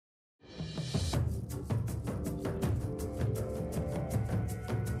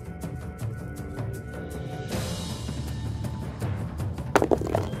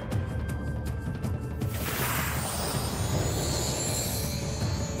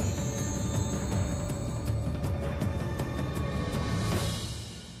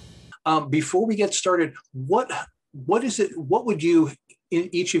Before we get started, what is it? What would you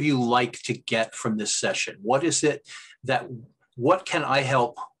each of you like to get from this session? What is it that? What can I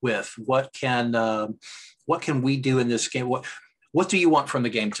help with? What can we do in this game? What do you want from the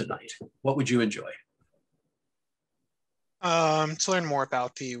game tonight? What would you enjoy? To learn more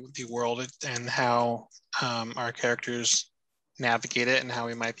about the world and how our characters navigate it and how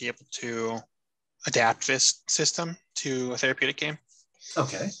we might be able to adapt this system to a therapeutic game.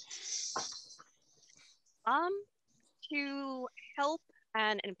 Okay. To help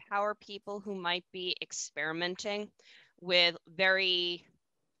and empower people who might be experimenting with very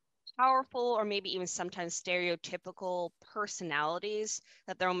powerful or maybe even sometimes stereotypical personalities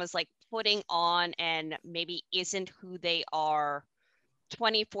that they're almost like putting on and maybe isn't who they are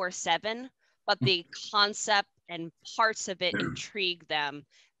 24/7, but the concept and parts of it intrigue them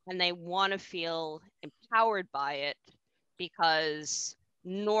and they want to feel empowered by it because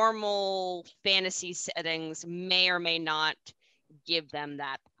normal fantasy settings may or may not give them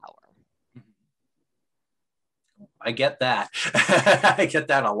that power. I get that. I get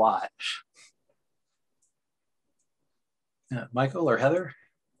that a lot. Michael or Heather?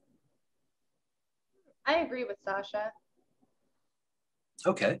 I agree with Sasha.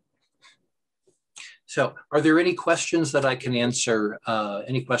 Okay. So are there any questions that I can answer?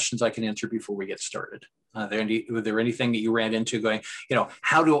 Any questions I can answer before we get started? Was there anything that you ran into going,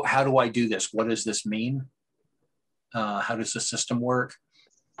 how do I do this? What does this mean? How does the system work?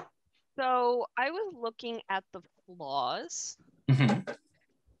 So I was looking at the flaws,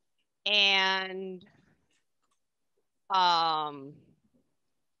 and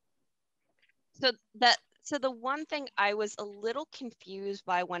so the one thing I was a little confused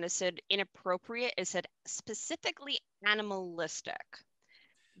by when it said inappropriate, it said specifically animalistic.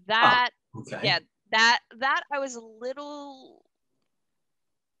 That that I was a little.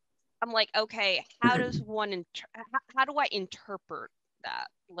 I'm like, okay, how do I interpret that?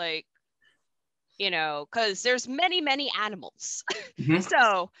 Like, because there's many animals.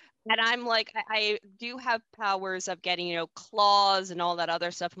 So, and I'm like, I do have powers of getting, claws and all that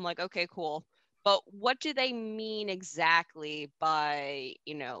other stuff. I'm like, okay, cool. But what do they mean exactly by,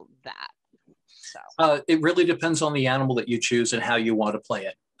 that? So it really depends on the animal that you choose and how you want to play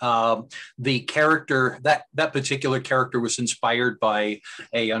it. The character, that particular character was inspired by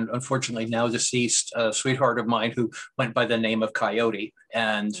a unfortunately now deceased sweetheart of mine who went by the name of Coyote,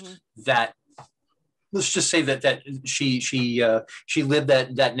 and that. Let's just say that she lived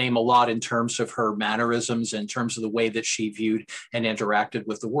that name a lot in terms of her mannerisms, in terms of the way that she viewed and interacted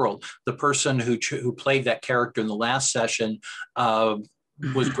with the world. The person who played that character in the last session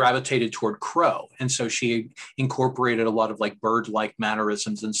was gravitated toward crow, and so she incorporated a lot of like bird-like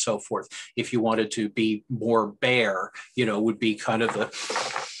mannerisms and so forth. If you wanted to be more bear, would be kind of the.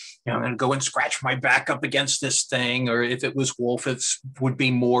 I'm going to go and scratch my back up against this thing. Or if it was wolf, it would be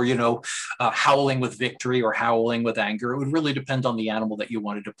more, howling with victory or howling with anger. It would really depend on the animal that you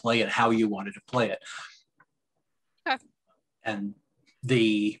wanted to play and how you wanted to play it. Okay. And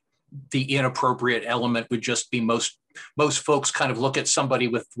the inappropriate element would just be most folks kind of look at somebody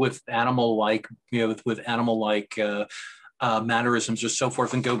with animal-like, with animal-like mannerisms or so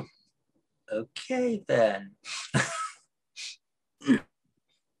forth and go, okay, then.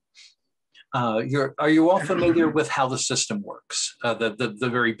 Are you all familiar with how the system works? The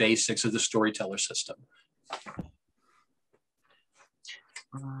very basics of the storyteller system?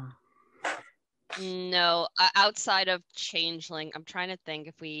 No, outside of Changeling, I'm trying to think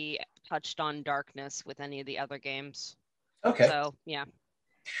if we touched on Darkness with any of the other games. Okay. So, yeah.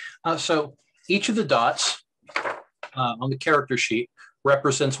 So each of the dots on the character sheet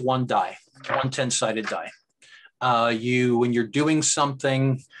represents one die, one 10-sided die. When you're doing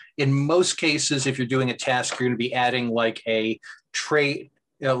something, in most cases, if you're doing a task, you're going to be adding like a trait,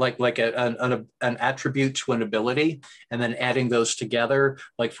 like an attribute to an ability, and then adding those together.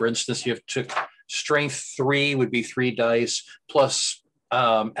 Like for instance, you have to strength 3 would be 3 dice plus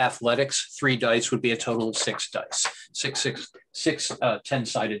athletics 3 dice would be a total of 6 dice, six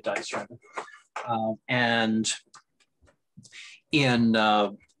 10-sided dice rather. And in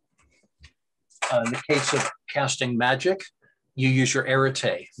the case of casting magic, you use your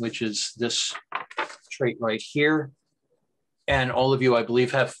arete, which is this trait right here. And all of you, I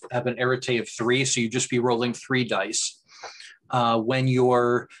believe, have an arete of 3, so you just be rolling 3 dice. When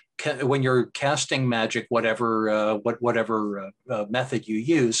you're casting magic, whatever method you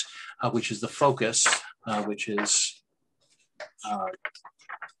use, which is the focus, which is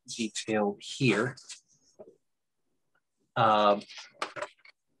detailed here. Your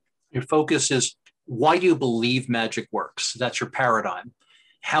focus is, why do you believe magic works? That's your paradigm.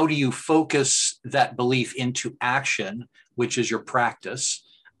 how do you focus that belief into action, which is your practice?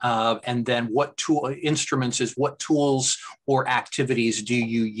 And then what what tools or activities do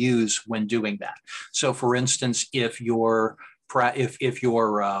you use when doing that? So for instance, if your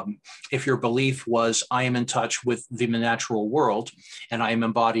belief was, I am in touch with the natural world and I am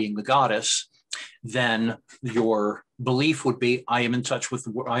embodying the goddess, then your belief would be, I am in touch with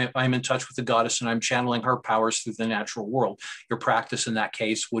the goddess and I'm channeling her powers through the natural world. Your practice in that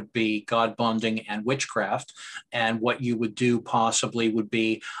case would be God bonding and witchcraft. And what you would do possibly would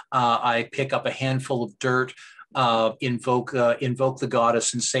be, I pick up a handful of dirt, invoke the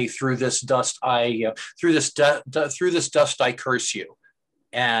goddess and say, through this dust I curse you.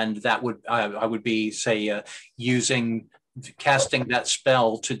 And that would I would be, say, casting that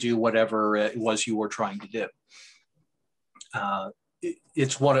spell to do whatever it was you were trying to do.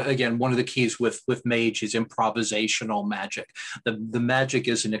 It's one of the keys with mage is improvisational magic. The magic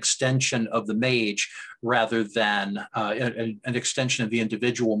is an extension of the mage rather than an extension of the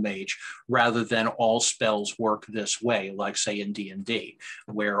individual mage, rather than all spells work this way, like say in D&D,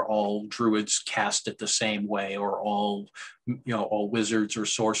 where all druids cast it the same way, or all wizards or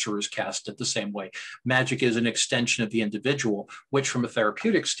sorcerers cast it the same way. Magic is an extension of the individual, which from a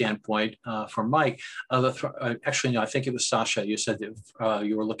therapeutic standpoint, for Mike, actually, no, I think it was Sasha, you said that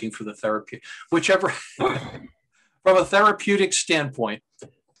you were looking for the therapy, whichever. From a therapeutic standpoint,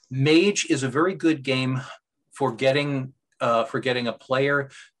 Mage is a very good game for getting a player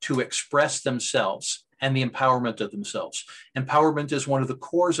to express themselves and the empowerment of themselves. Empowerment is one of the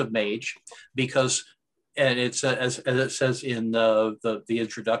cores of Mage, because, and it's as it says in the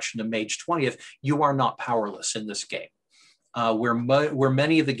introduction to Mage 20th, you are not powerless in this game. Where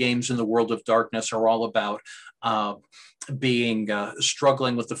many of the games in the world of darkness are all about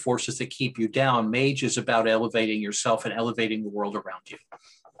struggling with the forces that keep you down, Mage is about elevating yourself and elevating the world around you.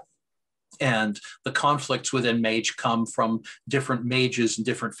 And the conflicts within Mage come from different mages and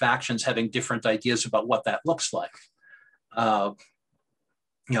different factions having different ideas about what that looks like.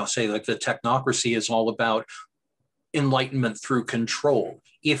 Say like the technocracy is all about enlightenment through control.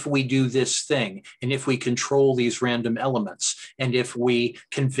 If we do this thing, and if we control these random elements, and if we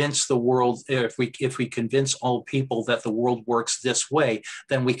convince the world, if we convince all people that the world works this way,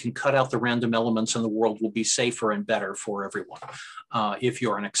 then we can cut out the random elements and the world will be safer and better for everyone. If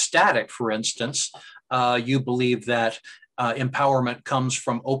you're an ecstatic, for instance, you believe that empowerment comes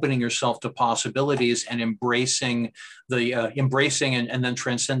from opening yourself to possibilities and embracing and then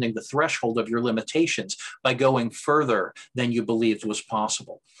transcending the threshold of your limitations by going further than you believed was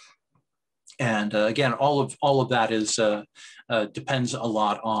possible. And again, all of that is depends a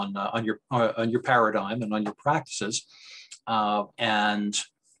lot on your paradigm and on your practices, and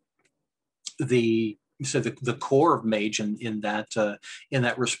the core of Mage in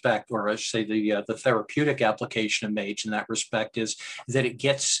that respect, or I should say the therapeutic application of Mage in that respect, is that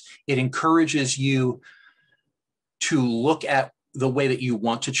it encourages you to look at the way that you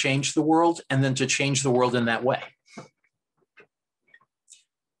want to change the world, and then to change the world in that way.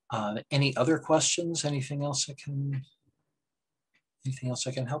 Any other questions? Anything else I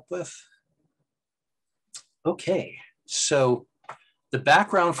can help with? Okay, so the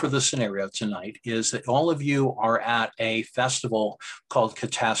background for the scenario tonight is that all of you are at a festival called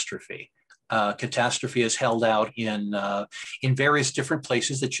Catastrophe. Catastrophe is held out in various different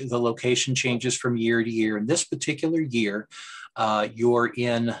places. The location changes from year to year. In this particular year, you're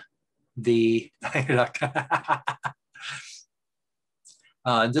in the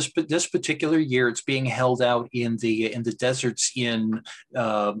this particular year, it's being held out in the deserts in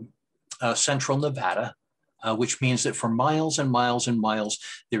central Nevada. Which means that for miles and miles and miles,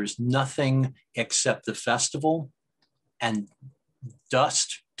 there is nothing except the festival and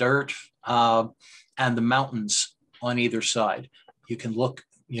dust, dirt, and the mountains on either side. You can look,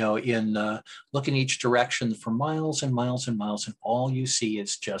 look in each direction for miles and miles and miles, and all you see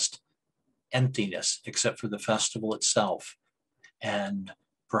is just emptiness, except for the festival itself, and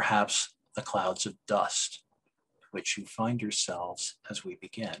perhaps the clouds of dust, which you find yourselves as we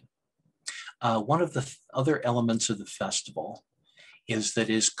begin. One of the other elements of the festival is that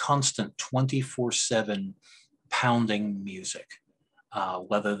is constant 24/7 pounding music,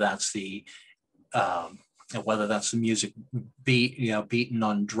 whether that's the music beaten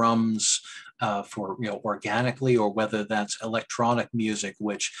on drums organically, or whether that's electronic music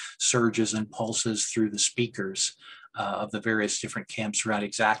which surges and pulses through the speakers of the various different camps around.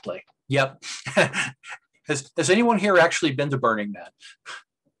 Exactly. Yep. Has anyone here actually been to Burning Man?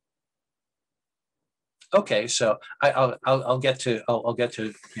 Okay, so I'll get to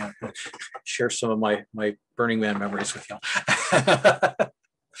share some of my Burning Man memories with y'all.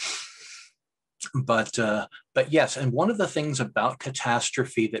 But yes, and one of the things about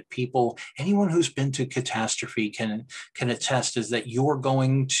catastrophe that anyone who's been to catastrophe can attest is that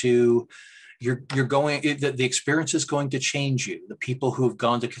the experience is going to change you. The people who have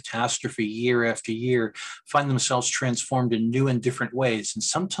gone to catastrophe year after year find themselves transformed in new and different ways. And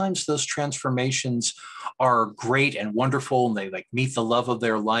sometimes those transformations are great and wonderful, and they like meet the love of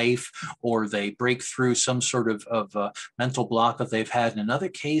their life, or they break through some sort of mental block that they've had. And in other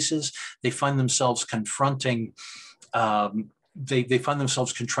cases, they find themselves confronting they find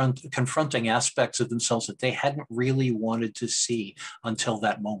themselves confronting aspects of themselves that they hadn't really wanted to see until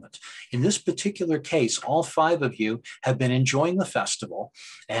that moment. In this particular case, all 5 of you have been enjoying the festival,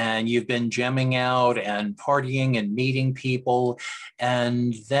 and you've been jamming out and partying and meeting people,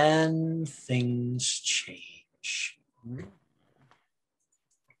 and then things change.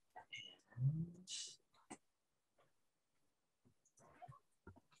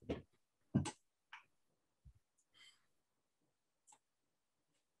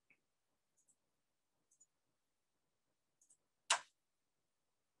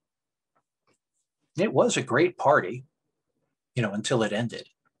 It was a great party, until it ended.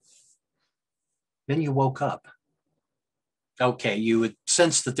 Then you woke up. Okay, you would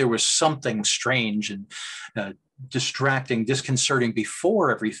sense that there was something strange and distracting, disconcerting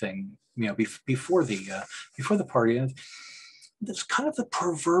before everything, before the party. There's kind of the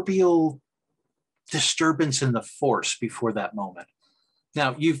proverbial disturbance in the force before that moment.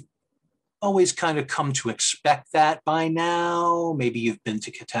 Now, you've always kind of come to expect that by now. Maybe you've been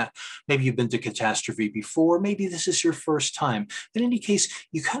to catastrophe before. Maybe this is your first time. In any case,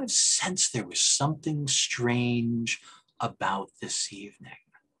 you kind of sense there was something strange about this evening.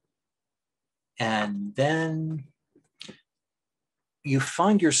 And then you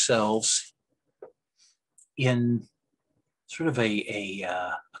find yourselves in sort of a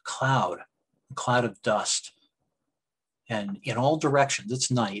cloud of dust. And in all directions, it's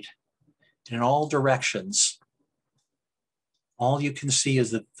night. And in all directions, all you can see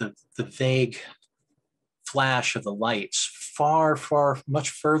is the vague flash of the lights, far, much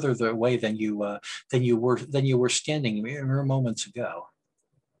further away than you were standing mere moments ago.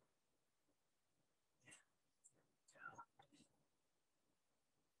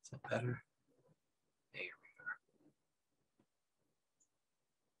 Is that better? There we are.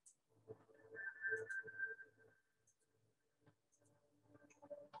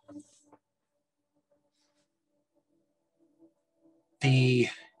 The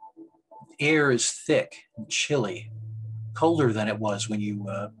air is thick and chilly, colder than it was when you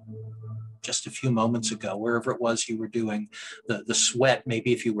just a few moments ago, wherever it was you were doing the sweat.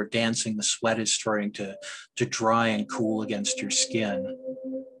 Maybe if you were dancing, the sweat is starting to dry and cool against your skin.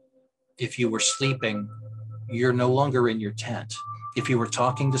 If you were sleeping, you're no longer in your tent. If you were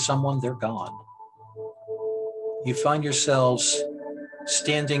talking to someone, they're gone. You find yourselves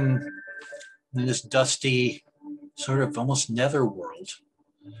standing in this dusty, sort of almost netherworld.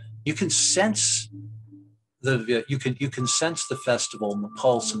 You can sense you can sense the festival and the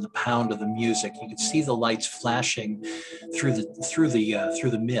pulse and the pound of the music. You can see the lights flashing through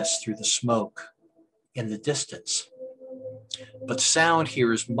the mist, through the smoke in the distance. But sound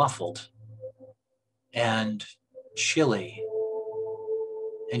here is muffled and chilly.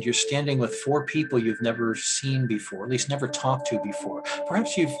 And you're standing with 4 people you've never seen before, at least never talked to before.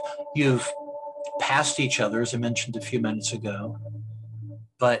 Perhaps you've passed each other, as I mentioned a few minutes ago,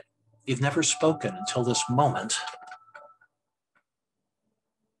 but you've never spoken until this moment.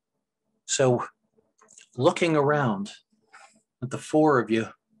 So looking around at the 4 of you,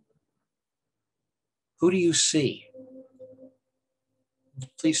 who do you see?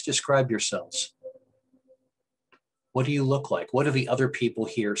 Please describe yourselves. What do you look like? What do the other people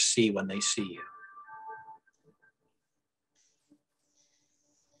here see when they see you?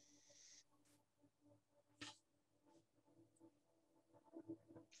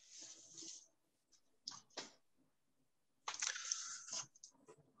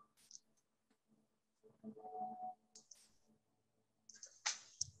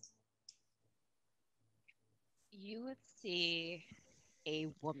 You would see a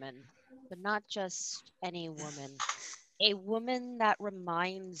woman, but not just any woman. A woman that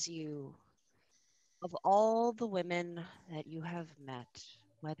reminds you of all the women that you have met,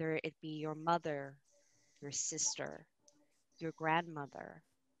 whether it be your mother, your sister, your grandmother,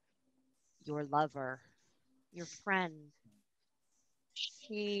 your lover, your friend.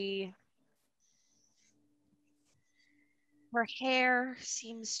 Her hair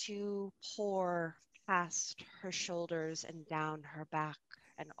seems to pour past her shoulders and down her back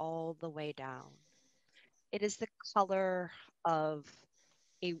and all the way down. It is the color of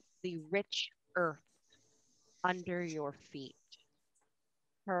the rich earth under your feet.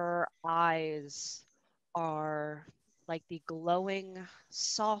 Her eyes are like the glowing,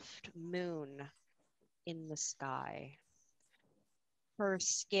 soft moon in the sky. Her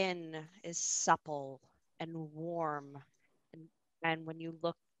skin is supple and warm, and when you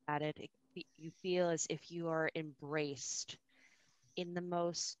look at it, you feel as if you are embraced in the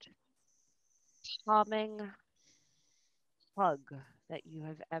most calming hug that you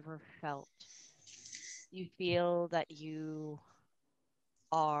have ever felt. You feel that you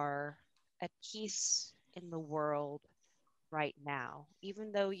are at peace in the world right now,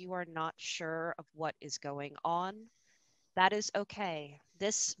 even though you are not sure of what is going on. That is okay.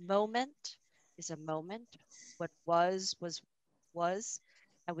 This moment is a moment. What was,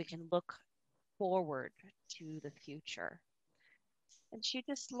 and we can look forward to the future. And she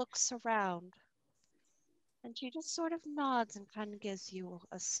just looks around and she just sort of nods and kind of gives you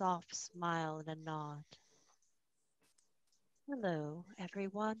a soft smile and a nod. Hello,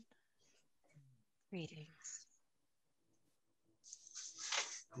 everyone. Greetings.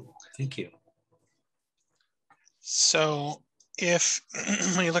 Cool. Thank you. So if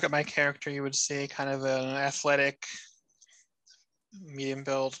when you look at my character, you would see kind of an athletic, medium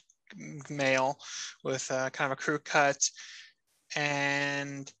build male with kind of a crew cut,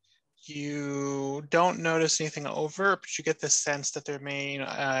 and you don't notice anything overt, but you get the sense that there may,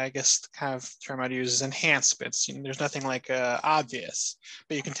 I guess the kind of term I'd use is enhancements. There's nothing like obvious,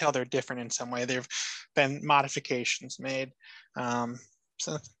 but you can tell they're different in some way. There've been modifications made.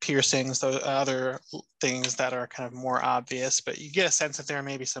 So piercings, those other things that are kind of more obvious, but you get a sense that there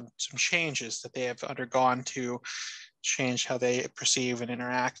may be some changes that they have undergone to change how they perceive and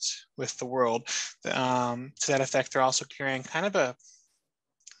interact with the world. To that effect, they're also carrying kind of a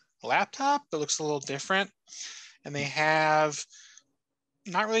laptop that looks a little different, and they have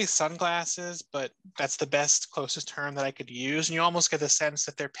not really sunglasses, but that's the best closest term that I could use. And you almost get the sense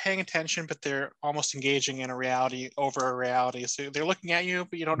that they're paying attention, but they're almost engaging in a reality over a reality. So they're looking at you,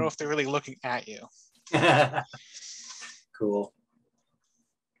 but you don't know if they're really looking at you. Cool.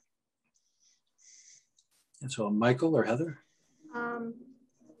 And so Michael or Heather?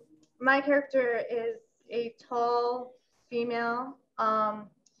 My character is a tall female.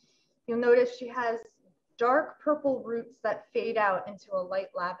 You'll notice she has dark purple roots that fade out into a light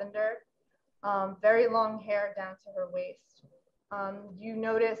lavender, very long hair down to her waist. You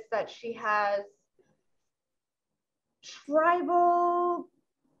notice that she has tribal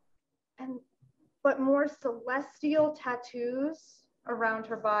but more celestial tattoos around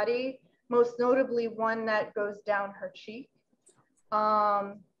her body, most notably one that goes down her cheek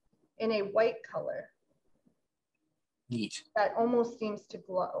in a white color. Neat. That almost seems to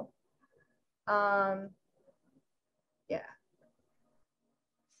glow. Yeah.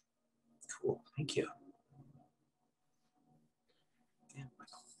 Cool. Thank you.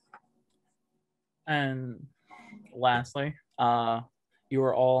 And lastly, you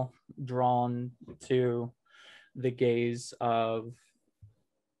are all drawn to the gaze of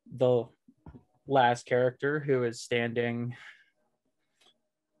the last character, who is standing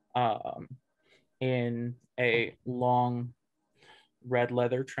in a long red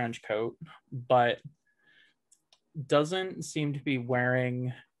leather trench coat, but doesn't seem to be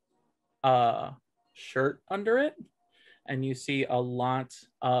wearing a shirt under it. And you see a lot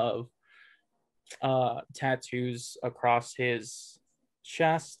of tattoos across his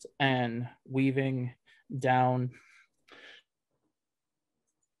chest and weaving down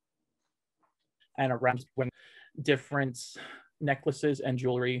and around different necklaces and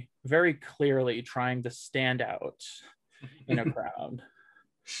jewelry, very clearly trying to stand out in a crowd.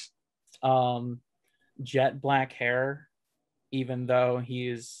 Jet black hair, even though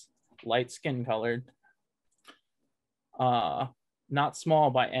he's light skin colored. Not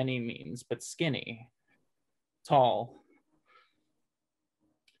small by any means, but skinny, tall,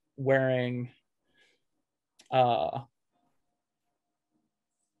 wearing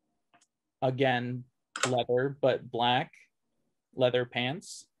again leather, but black leather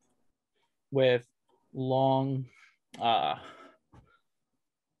pants with long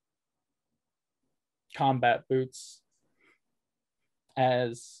combat boots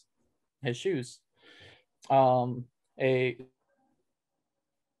as his shoes. A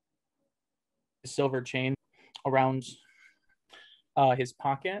silver chain around his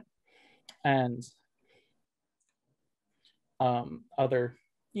pocket, and other,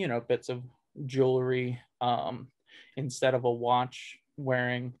 bits of jewelry. Instead of a watch,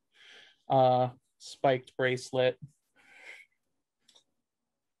 wearing a spiked bracelet,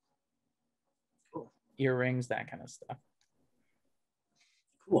 cool. Earrings, that kind of stuff.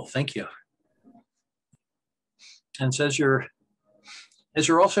 Cool, thank you. And so as you're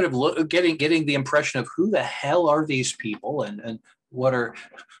all sort of getting the impression of who the hell are these people, and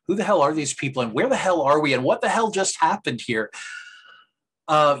who the hell are these people, and where the hell are we, and what the hell just happened here,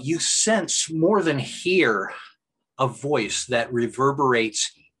 you sense more than hear a voice that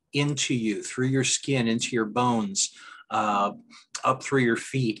reverberates into you, through your skin, into your bones, up through your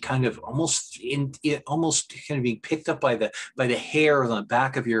feet, kind of almost kind of being picked up by the hair on the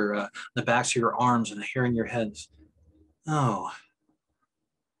back of the backs of your arms and the hair in your heads. Oh,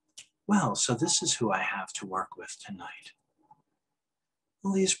 well, so this is who I have to work with tonight.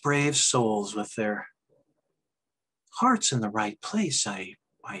 All these brave souls with their hearts in the right place, I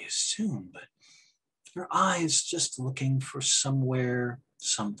assume, but their eyes just looking for somewhere,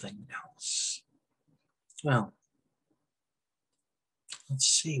 something else. Well, let's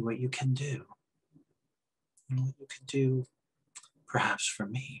see what you can do. And what you can do, perhaps, for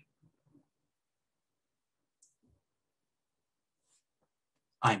me.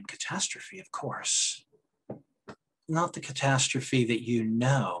 I'm Catastrophe, of course. Not the catastrophe that you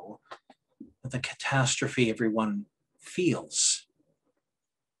know, but the catastrophe everyone feels,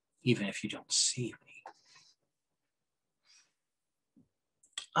 even if you don't see me.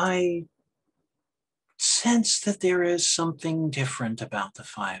 I sense that there is something different about the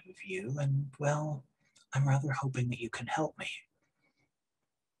five of you, and, well, I'm rather hoping that you can help me.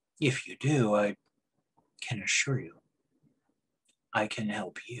 If you do, I can assure you, I can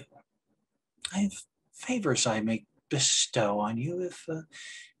help you. I have favors I may bestow on you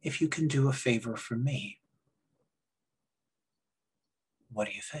if you can do a favor for me. What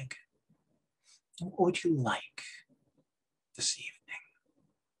do you think? What would you like this evening?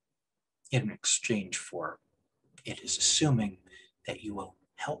 In exchange for, it is assuming that you will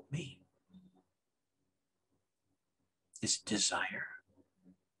help me. Is it desire?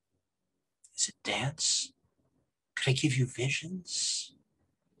 Is it dance? Could I give you visions?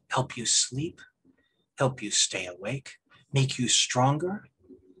 Help you sleep? Help you stay awake? Make you stronger?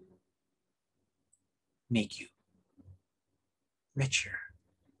 Make you richer,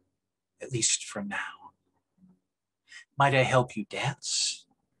 at least for now. Might I help you dance?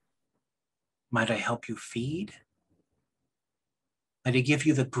 Might I help you feed? Might I give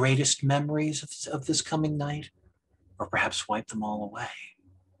you the greatest memories of this coming night? Or perhaps wipe them all away?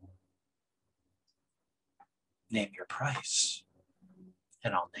 Name your price,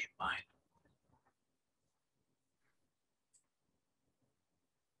 and I'll name mine.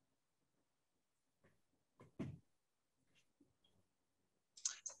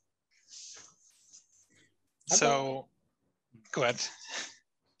 So, go ahead.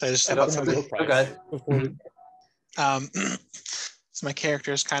 I just Before we... So my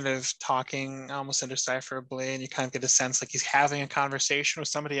character is kind of talking almost indecipherably, and you kind of get a sense like he's having a conversation with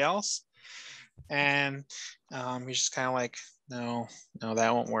somebody else, and he's just kind of like, no,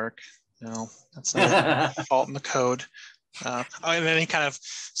 that won't work. No, that's not a fault in the code. And then he kind of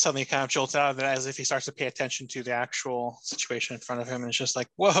suddenly kind of jolts out of it as if he starts to pay attention to the actual situation in front of him, and it's just like,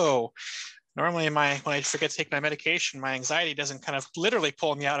 whoa. Normally when I forget to take my medication, my anxiety doesn't kind of literally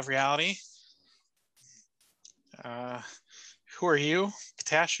pull me out of reality. Who are you?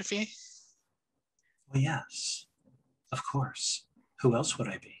 Catastrophe? Well, yes, of course. Who else would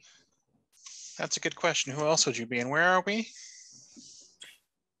I be? That's a good question. Who else would you be, and where are we?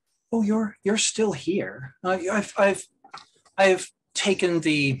 Oh, you're still here. I've taken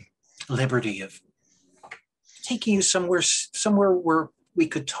the liberty of taking you somewhere where we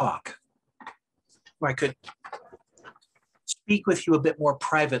could talk, where I could speak with you a bit more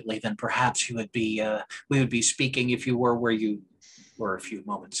privately than perhaps we would be speaking if you were where you were a few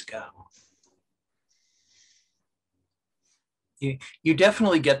moments ago. You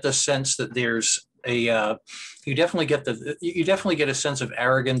definitely get the sense that there's you definitely get a sense of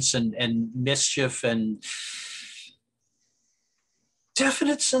arrogance and mischief and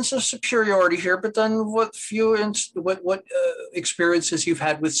definite sense of superiority here. But then what experiences you've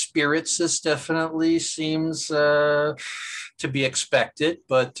had with spirits, this definitely seems to be expected.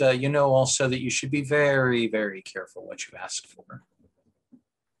 But you know also that you should be very, very careful what you ask for.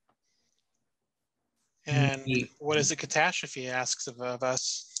 And what is a catastrophe asks of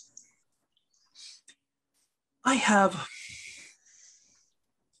us? I have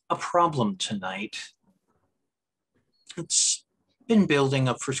a problem tonight. It's been building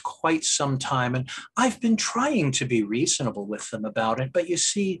up for quite some time, and I've been trying to be reasonable with them about it. But you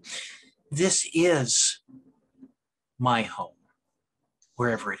see, this is my home,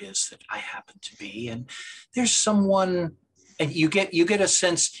 wherever it is that I happen to be. And there's someone, and you get a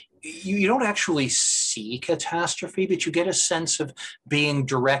sense, you don't actually see catastrophe, but you get a sense of being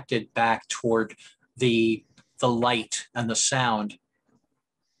directed back toward the the light and the sound.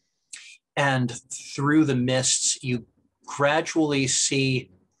 And through the mists, you gradually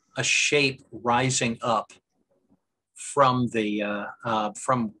see a shape rising up from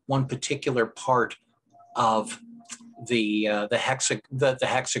from one particular part of the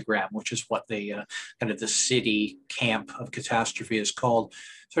hexagram, which is what the kind of the city camp of catastrophe is called,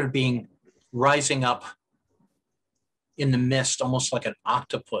 sort of being rising up in the mist, almost like an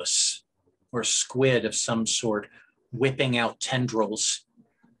octopus or squid of some sort, whipping out tendrils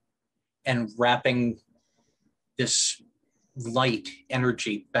and wrapping this light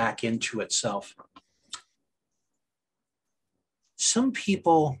energy back into itself. Some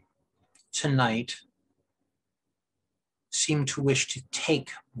people tonight seem to wish to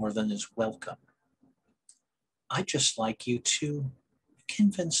take more than is welcome. I'd just like you to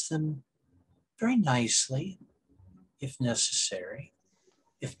convince them very nicely, if necessary,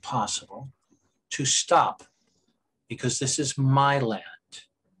 if possible, to stop, because this is my land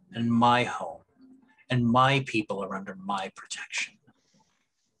and my home, and my people are under my protection.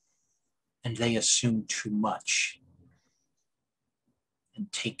 And they assume too much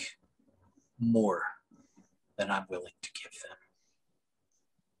and take more than I'm willing to give them.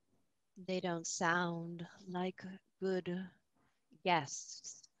 They don't sound like good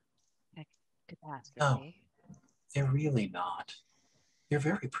guests at catastrophe. No, they're really not. They're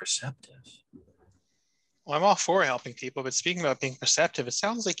very perceptive. Well, I'm all for helping people, but speaking about being perceptive, it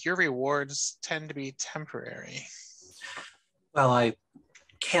sounds like your rewards tend to be temporary. Well, I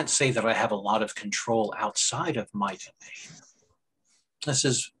can't say that I have a lot of control outside of my domain. This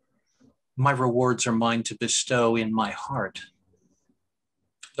is, my rewards are mine to bestow in my heart.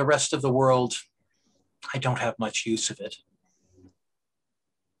 The rest of the world, I don't have much use of it.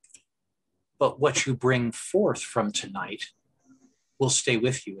 But what you bring forth from tonight will stay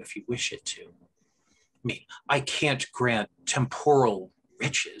with you if you wish it to. I mean, I can't grant temporal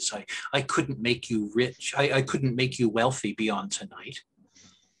riches. I couldn't make you rich. I couldn't make you wealthy beyond tonight.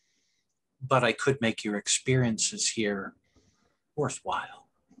 But I could make your experiences here worthwhile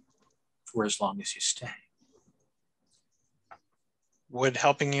for as long as you stay. Would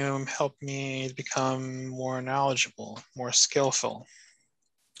helping you help me become more knowledgeable, more skillful?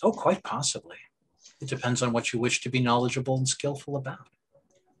 Oh, quite possibly. It depends on what you wish to be knowledgeable and skillful about.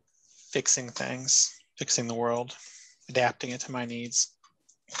 Fixing things, fixing the world, adapting it to my needs.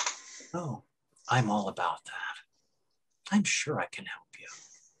 Oh, I'm all about that. I'm sure I can help you.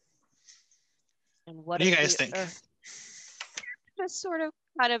 And What do you guys think? Just sort of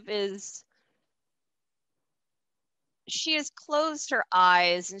kind of is, she has closed her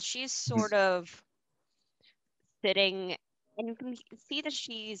eyes and she's sort of sitting, and you can see that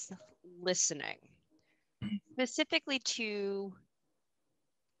she's listening specifically to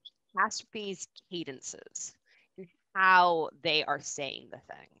Catastrophe's cadences and how they are saying the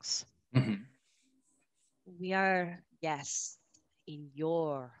things. Mm-hmm. We are guests in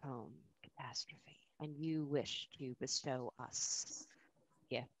your home, Catastrophe, and you wish to bestow us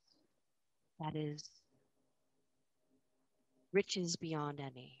gifts. That is riches beyond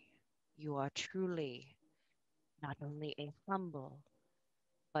any. You are truly not only a humble,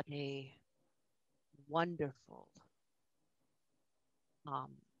 but a wonderful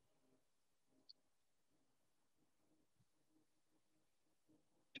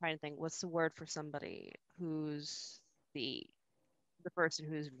trying to think, what's the word for somebody who's the person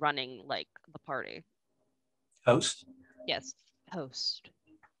who's running like the party? Host? Yes, host.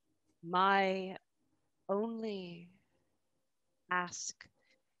 My only ask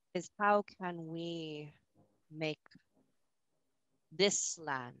is, how can we make this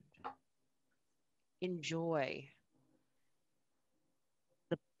land enjoy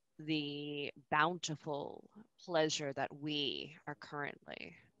the bountiful pleasure that we are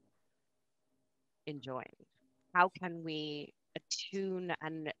currently enjoying? How can we attune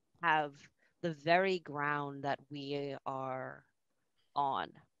and have the very ground that we are on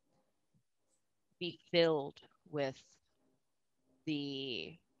be filled with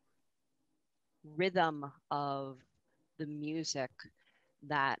the rhythm of the music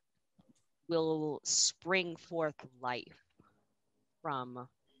that will spring forth life from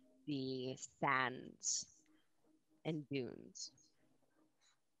the sands and dunes?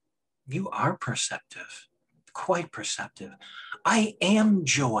 You are perceptive, quite perceptive. I am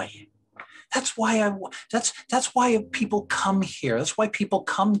joy. That's why that's why people come here. That's why people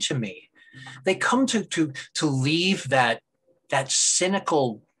come to me. They come to leave that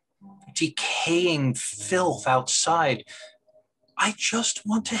cynical, decaying filth outside. I just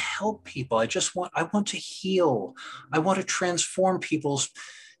want to help people. I want to heal. I want to transform people's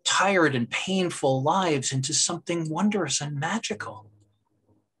tired and painful lives into something wondrous and magical.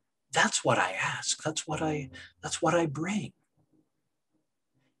 That's what I ask. That's what I bring.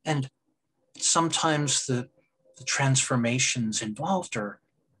 And sometimes the transformations involved are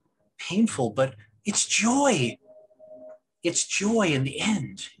painful, but it's joy. It's joy in the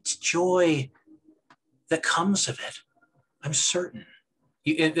end. It's joy that comes of it. I'm certain.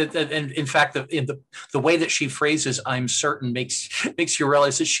 And in fact, the way that she phrases "I'm certain" makes you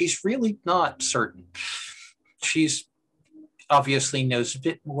realize that she's really not certain. She's obviously knows a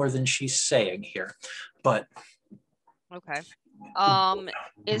bit more than she's saying here, but okay.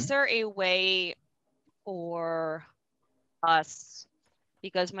 Is there a way for us,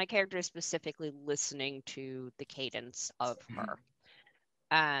 because my character is specifically listening to the cadence of her,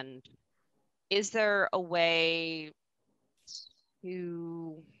 and is there a way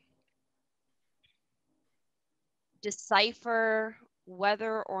to decipher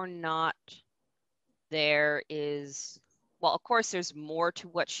whether or not there is, well, of course there's more to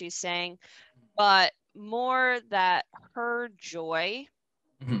what she's saying, but more that her joy,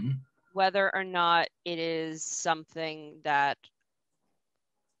 whether or not it is something that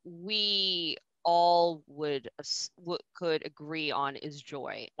we all could agree on is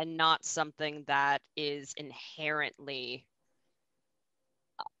joy, and not something that is inherently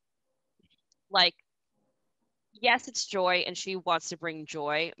like, yes, it's joy and she wants to bring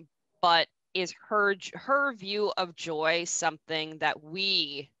joy, but is her view of joy something that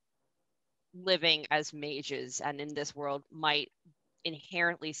we living as mages and in this world might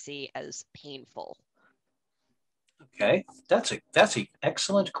inherently see as painful? Okay, that's an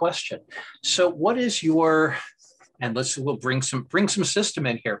excellent question. So what is your, and we'll bring some system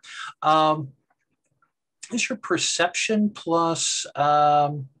in here. Is your perception plus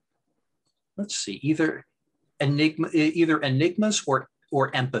let's see, either enigmas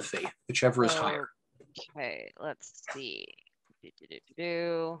or empathy, whichever is higher. Okay, let's see.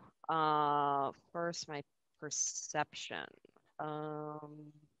 First my perception.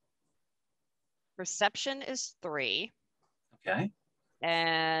 Perception is 3. Okay.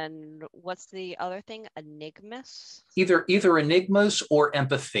 And what's the other thing? Enigmas? Either enigmas or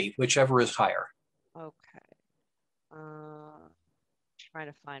empathy, whichever is higher. Okay. Trying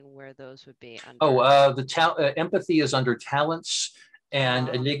to find where those would be under. Oh, empathy is under talents, and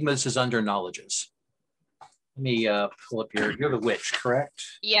enigmas is under knowledges. Let me pull up you're the witch, correct?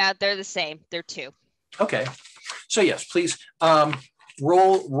 Yeah, they're the same. They're 2. Okay. So yes, please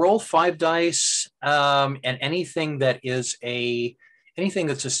roll 5 dice, and anything that's a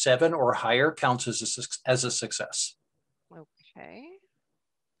 7 or higher counts as a success. Okay.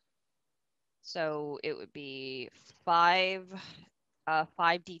 So it would be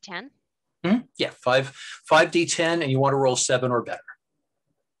 5d10. Yeah, 5d10, and you want to roll 7 or better.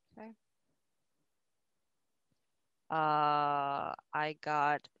 Okay. I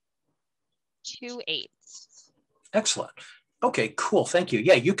got 2 8s. Excellent. Okay, cool. Thank you.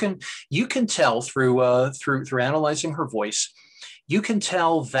 Yeah, you can tell through analyzing her voice, you can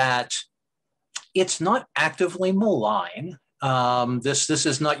tell that it's not actively malign. This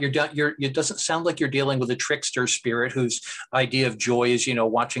is not it doesn't sound like you're dealing with a trickster spirit whose idea of joy is,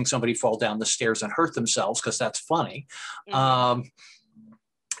 watching somebody fall down the stairs and hurt themselves because that's funny. Mm-hmm.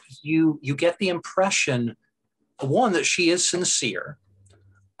 You get the impression, one, that she is sincere.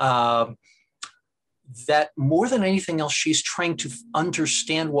 That more than anything else, she's trying to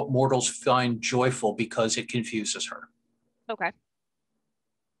understand what mortals find joyful because it confuses her. Okay.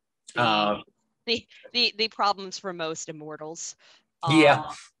 The problems for most immortals. Yeah.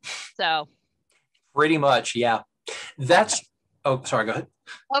 So. Pretty much, yeah. That's. Oh, sorry. Go ahead.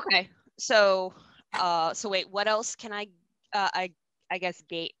 Okay. So wait. What else can I guess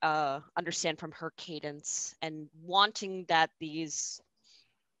understand from her cadence and wanting that these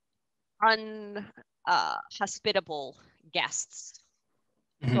hospitable guests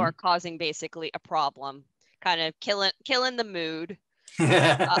who are causing basically a problem, kind of killing the mood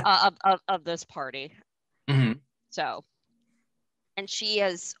of this party. Mm-hmm. So, and she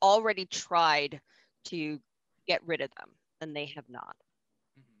has already tried to get rid of them, and they have not.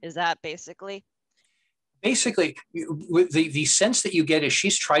 Is that basically? Basically, the sense that you get is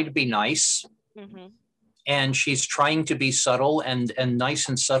she's tried to be nice. Mm-hmm. And she's trying to be subtle, and nice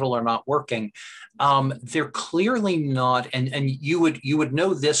and subtle are not working. They're clearly not, and you would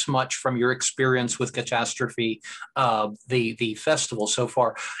know this much from your experience with Catastrophe, the festival so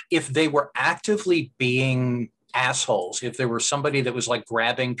far. If they were actively being assholes, if there were somebody that was like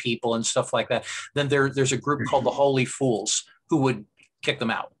grabbing people and stuff like that, then there's a group called the Holy Fools who would kick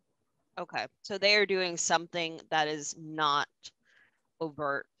them out. Okay, so they are doing something that is not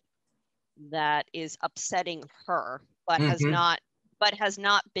overt that is upsetting her, but has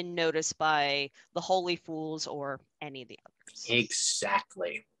not been noticed by the Holy Fools or any of the others.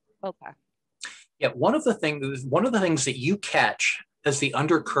 Exactly. Okay. Yeah, one of the things that you catch as the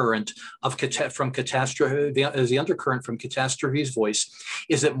undercurrent of catastrophe, as the undercurrent from Catastrophe's voice,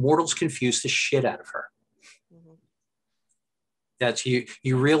 is that mortals confuse the shit out of her. Mm-hmm. That's you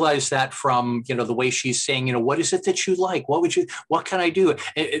realize that from, the way she's saying, what is it that you like? What can I do?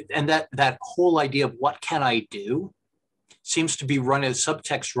 And that whole idea of what can I do seems to be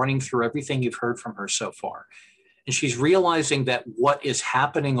subtext running through everything you've heard from her so far. And she's realizing that what is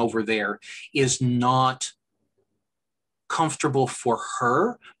happening over there is not comfortable for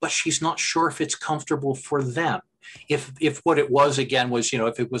her, but she's not sure if it's comfortable for them. If what it was, again, was,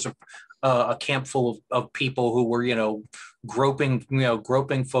 if it was a camp full of people who were,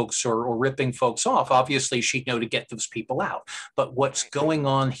 groping folks or ripping folks off, obviously she'd know to get those people out. But what's going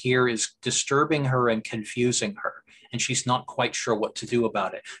on here is disturbing her and confusing her, and she's not quite sure what to do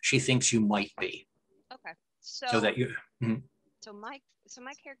about it. She thinks you might be. Okay. So that you. Mm-hmm. So my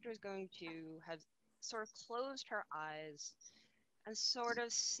character is going to have sort of closed her eyes and sort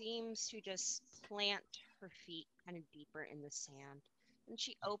of seems to just plant her feet kind of deeper in the sand. And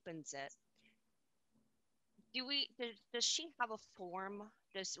she opens it. Does she have a form?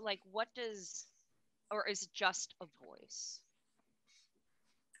 Or is it just a voice?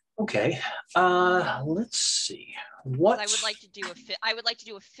 Okay. Let's see. What I would like to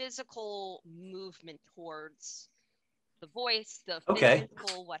do a physical movement towards the voice, the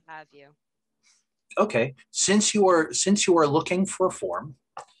physical, what have you. Okay. Since you are looking for a form,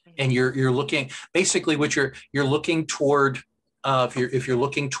 and you're looking, basically what you're looking toward, if you're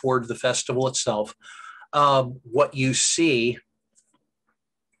looking toward the festival itself, what you see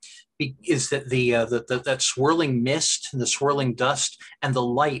is that that swirling mist and the swirling dust and the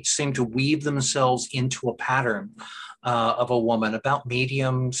light seem to weave themselves into a pattern of a woman about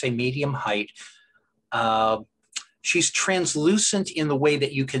medium height. She's translucent in the way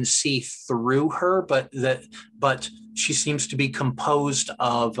that you can see through her, but she seems to be composed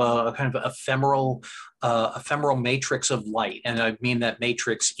of a kind of ephemeral matrix of light, and I mean that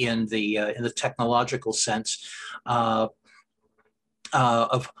matrix in the technological sense of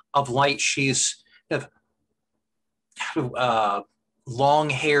light. She's long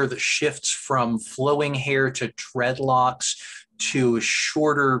hair that shifts from flowing hair to dreadlocks to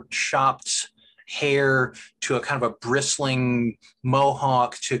shorter chopped hair to a kind of a bristling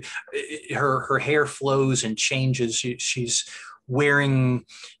mohawk. To her hair flows and changes. She's wearing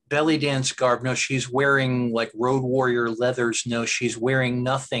belly dance garb. No, she's wearing like road warrior leathers. No, she's wearing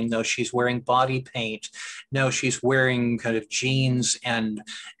nothing. No, she's wearing body paint. No, she's wearing kind of jeans and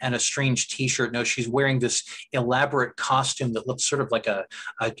a strange t-shirt. No, she's wearing this elaborate costume that looks sort of like a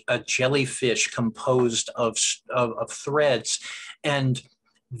jellyfish composed of threads. And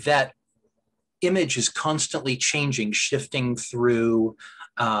that image is constantly changing, shifting through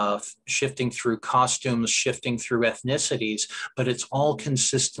costumes, shifting through ethnicities, but it's all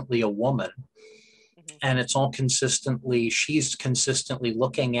consistently a woman. Mm-hmm. And it's all she's consistently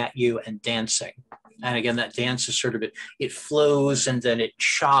looking at you and dancing. And again, that dance is sort of, it flows and then it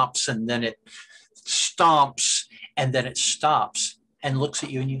chops and then it stomps and then it stops and looks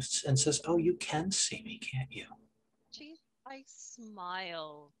at you and says, "Oh, you can see me, can't you?" I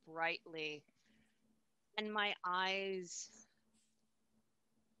smile brightly. And my eyes,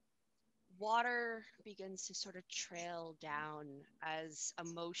 water begins to sort of trail down as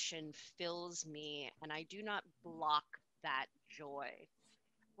emotion fills me, and I do not block that joy.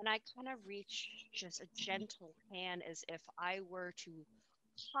 And I kind of reach just a gentle hand as if I were to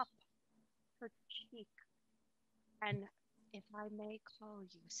cup her cheek. And if I may call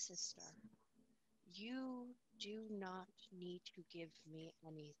you sister, you do not need to give me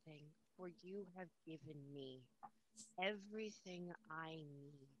anything, for you have given me everything I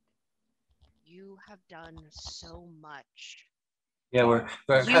need. You have done so much. Yeah,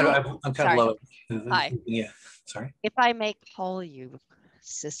 I'm kind of low. Hi. Yeah, sorry. If I may call you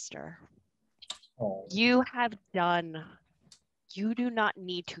sister, you have done. You do not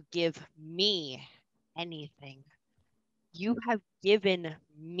need to give me anything. You have given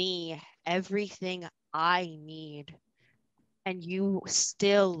me everything I need. And you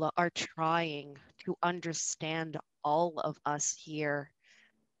still are trying to understand all of us here.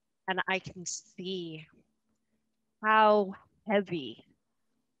 And I can see how heavy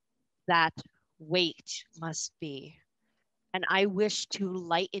that weight must be. And I wish to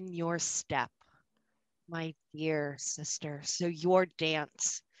lighten your step, my dear sister, so your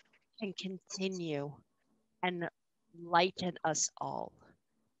dance can continue and lighten us all.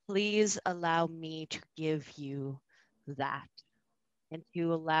 please allow me to give you that and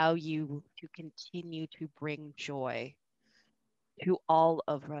to allow you to continue to bring joy to all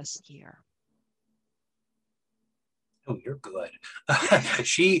of us here. Oh, you're good.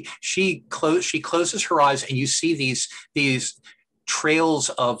 She closes her eyes, and you see these trails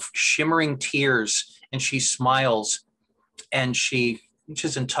of shimmering tears, and she smiles, and she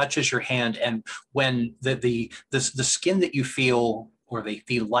reaches and touches your hand, and when the skin that you feel, or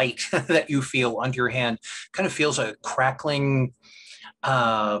the light that you feel under your hand, kind of feels a crackling,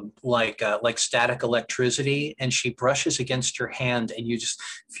 like static electricity, and she brushes against your hand, and you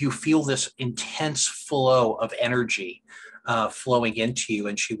feel this intense flow of energy flowing into you,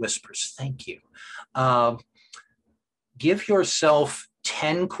 and she whispers, "Thank you." Give yourself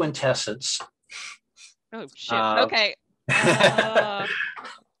 10 quintessence. Oh shit. Okay.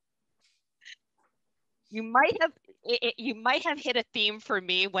 You might have hit a theme for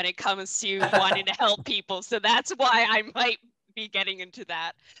me when it comes to wanting to help people, so that's why I might be getting into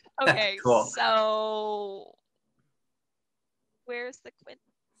that. Okay, cool. So where's the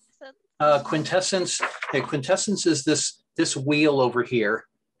quintessence? Quintessence is this wheel over here,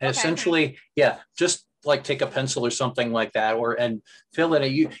 and okay. Essentially, yeah, just like take a pencil or something like that, and fill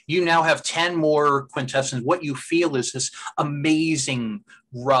it. You now have 10 more quintessence. What you feel is this amazing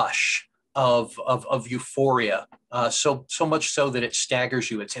rush of euphoria, so much so that it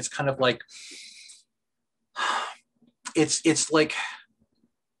staggers you. It's kind of like it's like,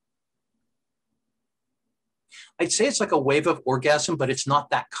 I'd say it's like a wave of orgasm, but it's not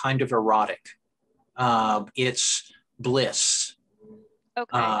that kind of erotic. It's bliss.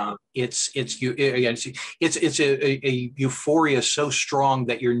 Okay. It's a euphoria so strong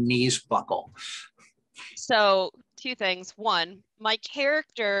that your knees buckle. So 2 things. 1, my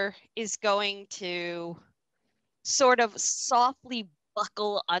character is going to sort of softly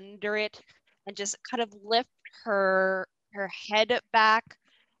buckle under it and just kind of lift her head back,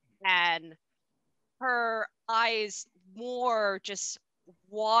 and her eyes more just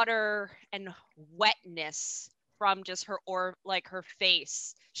water and wetness from just her her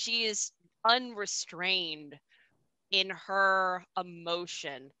face. She is unrestrained in her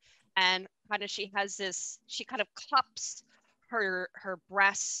emotion, and kind of she kind of cups her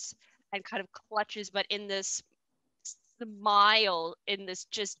breasts and kind of clutches, but in this smile, in this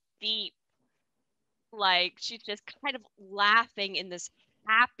just deep, like she's just kind of laughing in this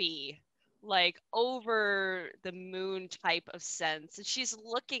happy, like over the moon type of sense. And she's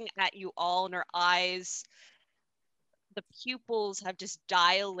looking at you all, and her eyes, the pupils have just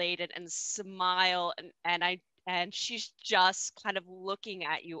dilated and smile, and she's just kind of looking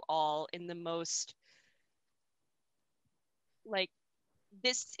at you all in the most, like,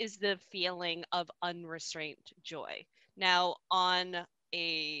 this is the feeling of unrestrained joy. Now,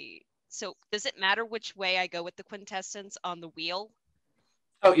 so does it matter which way I go with the quintessence on the wheel?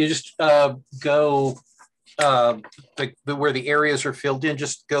 Oh, you just go where the areas are filled in.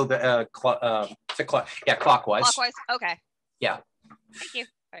 Just go clockwise. Clockwise. Okay. Yeah. Thank you.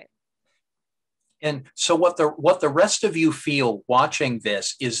 All right. And so what the rest of you feel watching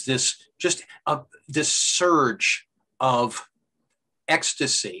this is this surge of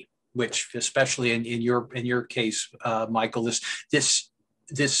ecstasy, which especially in your case, Michael, this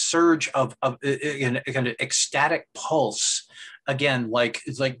surge of kind of ecstatic pulse. Again,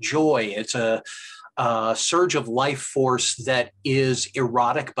 it's like joy. It's a surge of life force that is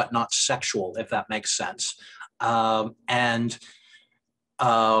erotic but not sexual, if that makes sense.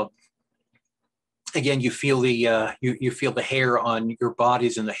 Again, you feel you feel the hair on your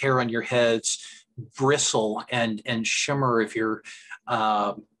bodies and the hair on your heads bristle and shimmer if you're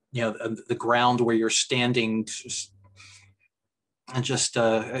the ground where you're standing, and just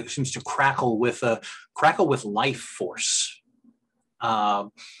seems to crackle with life force.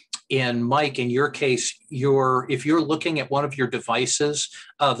 In Mike, in your case, if you're looking at one of your devices,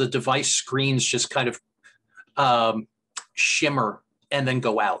 the device screens just kind of shimmer and then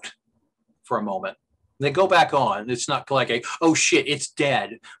go out for a moment. They go back on. It's not like oh shit, it's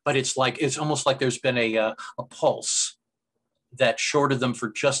dead, but it's almost like there's been a pulse that shorted them for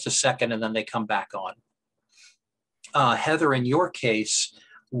just a second, and then they come back on. Heather, in your case,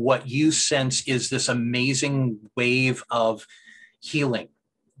 what you sense is this amazing wave of healing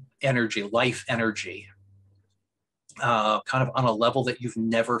energy, life energy, kind of on a level that you've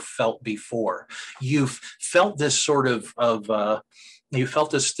never felt before. You've felt this sort of you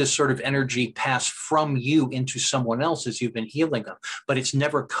felt this sort of energy pass from you into someone else as you've been healing them, but it's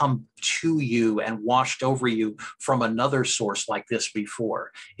never come to you and washed over you from another source like this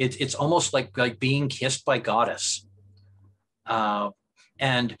before. It's almost like being kissed by goddess.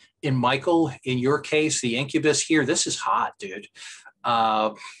 And in Michael, in your case, the incubus here, this is hot, dude.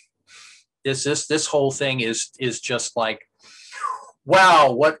 This whole thing is just like,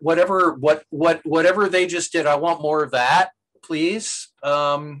 wow, whatever they just did, I want more of that, please.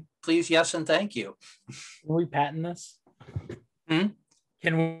 Please, yes, and thank you. Can we patent this? Can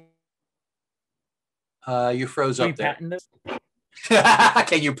we you froze up there. Patent this?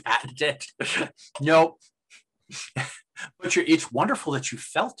 Can you patent it? Nope. But it's wonderful that you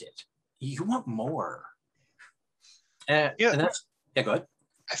felt it. You want more. And that's, yeah, go ahead.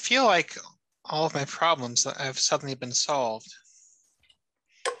 I feel like all of my problems have suddenly been solved.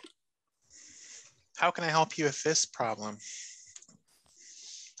 How can I help you with this problem?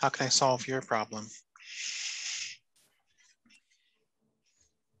 How can I solve your problem?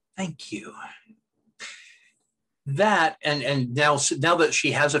 Thank you. That and now that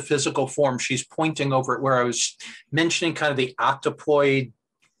she has a physical form, she's pointing over at where I was mentioning kind of the octopoid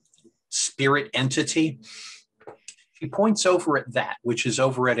spirit entity. She points over at that, which is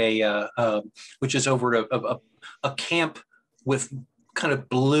over at a camp with kind of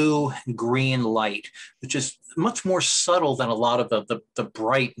blue and green light, which is much more subtle than a lot of the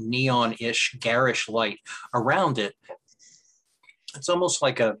bright neon-ish garish light around it. It's almost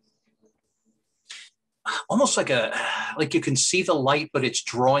like you can see the light, but it's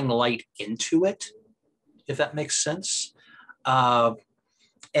drawing light into it, if that makes sense.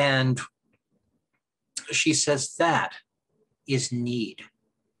 And she says that is need.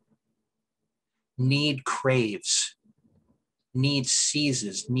 Need craves. Need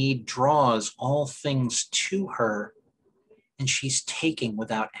seizes. Need draws all things to her, and she's taking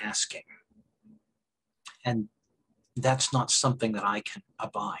without asking. And that's not something that I can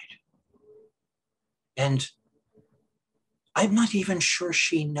abide. And I'm not even sure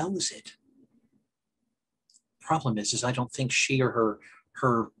she knows it. Problem is I don't think she or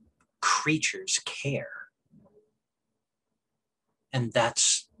her creatures care. And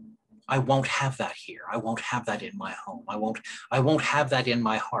I won't have that here. I won't have that in my home. I won't have that in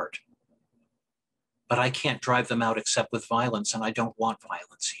my heart. But I can't drive them out except with violence, and I don't want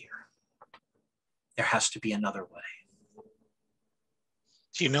violence here. There has to be another way.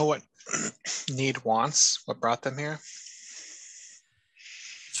 Do you know what need wants? What brought them here?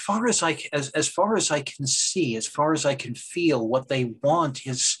 As far as I can see, as far as I can feel, what they want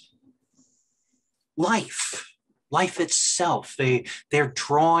is life. Life itself. They're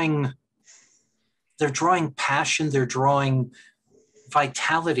drawing passion. They're drawing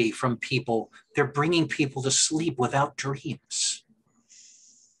vitality from people. They're bringing people to sleep without dreams.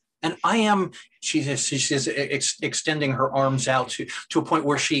 And I am. She's extending her arms out to a point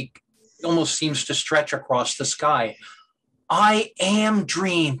where she almost seems to stretch across the sky. I am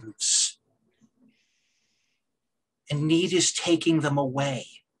dreams, and need is taking them away.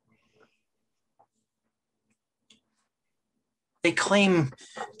 They claim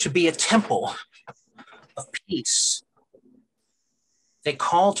to be a temple of peace. They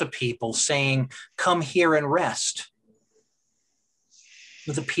call to people saying, come here and rest.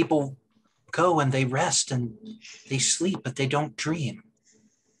 The people go and they rest and they sleep, but they don't dream.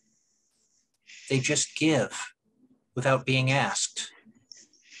 They just give without being asked.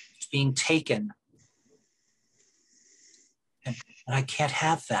 It's being taken. And I can't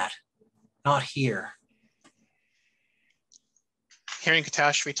have that. Not here. Hearing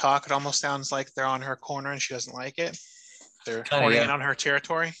Catastrophe talk, it almost sounds like they're on her corner and she doesn't like it. They're horning in on her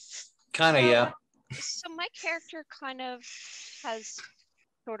territory. Kind of, yeah. So my character kind of has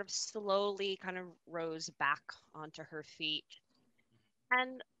sort of slowly kind of rose back onto her feet.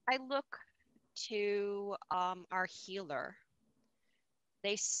 And I look to our healer.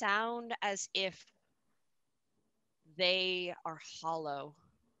 They sound as if they are hollow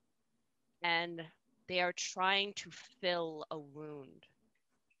and they are trying to fill a wound.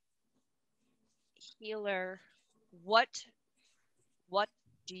 Healer, what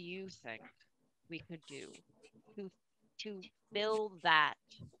do you think we could do to fill that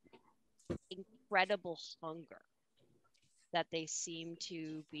incredible hunger that they seem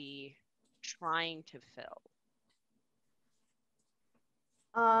to be trying to fill?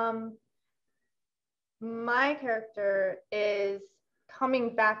 My character is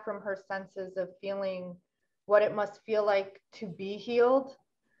coming back from her senses of feeling what it must feel like to be healed,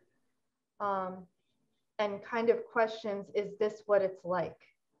 and kind of questions, is this what it's like?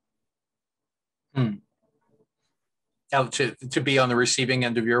 Now, to be on the receiving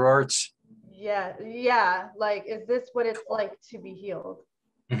end of your arts? Yeah. Like, is this what it's like to be healed?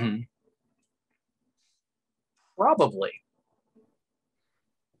 Mm-hmm. Probably.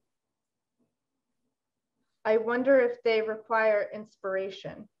 I wonder if they require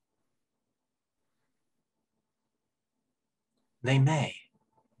inspiration. They may.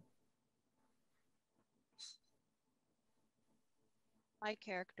 My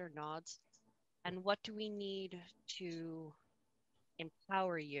character nods. And what do we need to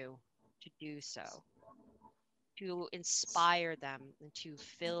empower you to do so? To inspire them and to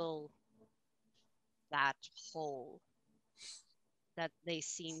fill that hole that they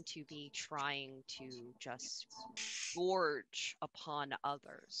seem to be trying to just gorge upon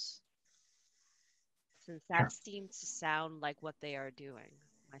others. Since that seems to sound like what they are doing,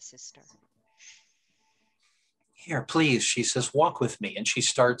 my sister. Here, please, she says, walk with me. And she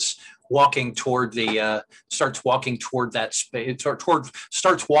starts walking toward that space,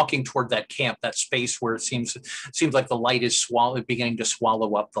 starts walking toward that camp, that space where it seems like the light is beginning to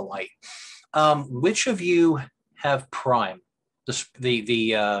swallow up the light. Which of you have Prime? The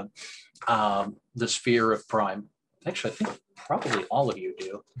sphere of Prime. Actually, I think probably all of you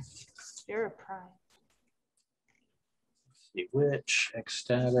do. Sphere of Prime. Let's see, which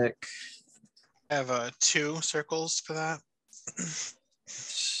ecstatic. I have 2 circles for that. Let's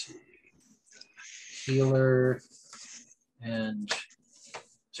see. Healer and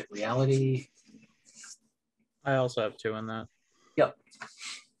is it reality? I also have 2 in that. Yep.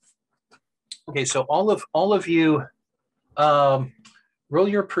 Okay, so all of you roll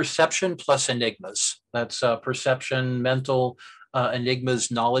your perception plus enigmas. That's perception, mental, enigmas,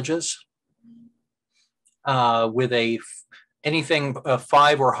 knowledges. With anything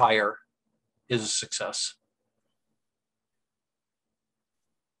 5 or higher is a success.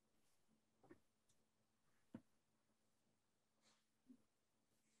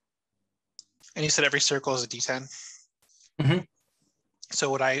 And you said every circle is a D10? Mm-hmm. So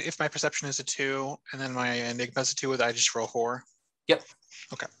would I, if my perception is a 2 and then my enigma is a 2, would I just roll 4? Yep.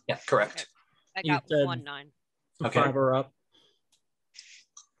 Okay. Yeah, correct. I got 1 9. Okay. 5 or up.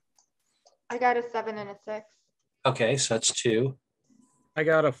 I got a 7 and a 6. Okay, so that's 2. I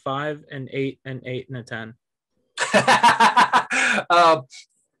got a 5, an 8, an 8, and a 10.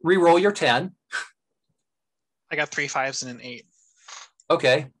 Re-roll your 10. I got 3 5s and an 8.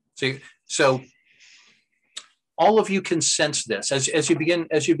 Okay, so all of you can sense this as you begin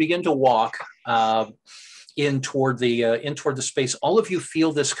to walk in toward the space. All of you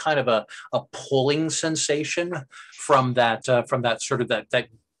feel this kind of a pulling sensation from that sort of that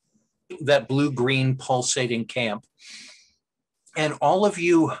blue-green pulsating camp. And all of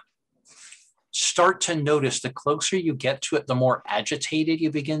you start to notice the closer you get to it, the more agitated you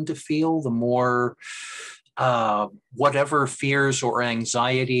begin to feel, the more whatever fears or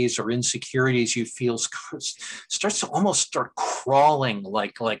anxieties or insecurities you feel starts to almost start crawling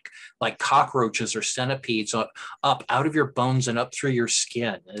like cockroaches or centipedes up out of your bones and up through your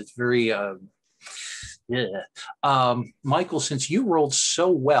skin. It's very Michael, since you rolled so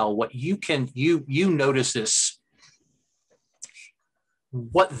well, what you notice this,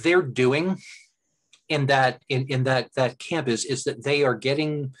 what they're doing in that camp is that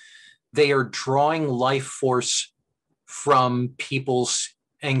they are drawing life force from people's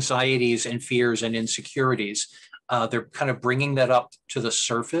anxieties and fears and insecurities. They're kind of bringing that up to the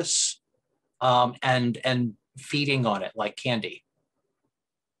surface and feeding on it like candy,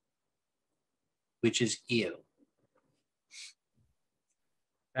 which is ew.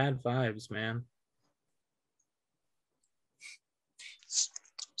 Bad vibes, man.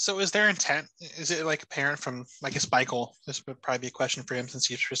 So is their intent, is it like apparent from, I guess, Michael, this would probably be a question for him since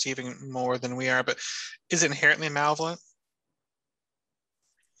he's receiving more than we are, but is it inherently malevolent?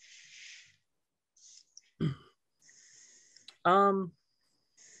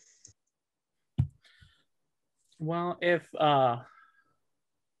 Well, if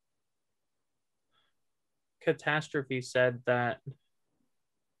Catastrophe said that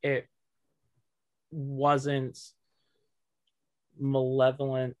it wasn't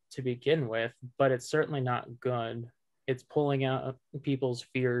malevolent to begin with, but it's certainly not good. It's pulling out people's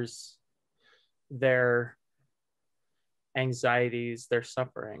fears, their anxieties, their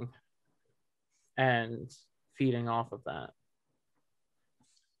suffering, and feeding off of that.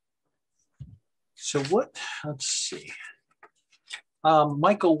 So let's see.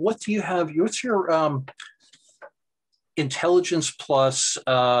 Michael, what do you have? What's your intelligence plus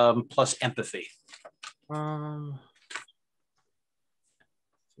empathy?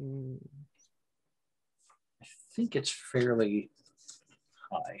 I think it's fairly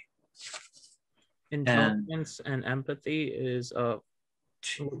high. Intelligence and empathy is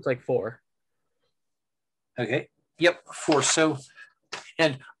looks like 4. Okay. Yep, 4. So,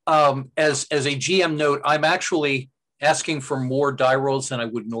 and as a GM note, I'm actually asking for more die rolls than I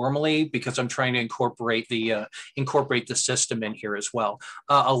would normally, because I'm trying to incorporate the system in here as well.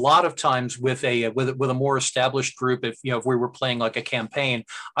 A lot of times with a more established group, if if we were playing like a campaign,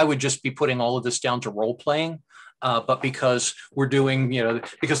 I would just be putting all of this down to role playing. But because we're doing,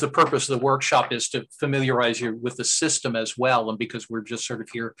 because the purpose of the workshop is to familiarize you with the system as well, and because we're just sort of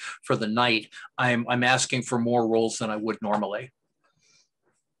here for the night, I'm asking for more rolls than I would normally.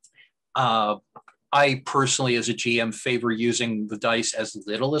 I personally, as a GM, favor using the dice as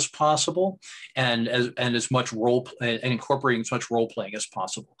little as possible, and as much and incorporating as much role playing as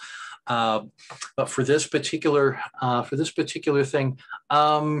possible. But for this particular thing.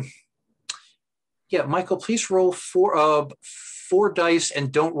 Yeah, Michael, please roll four dice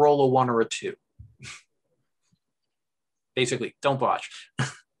and don't roll a 1 or a 2. Basically, don't botch.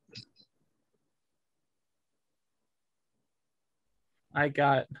 I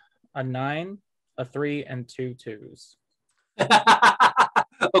got a 9, a 3, and 2 2s.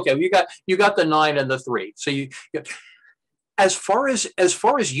 Okay, you got the 9 and the 3. So as far as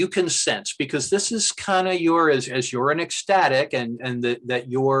you can sense, because this is kind of as you're an ecstatic and that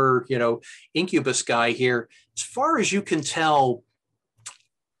you're incubus guy here, as far as you can tell,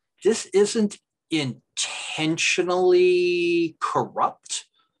 this isn't intentionally corrupt,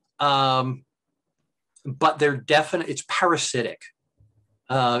 but it's parasitic.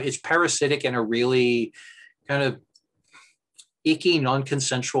 It's parasitic in a really kind of icky,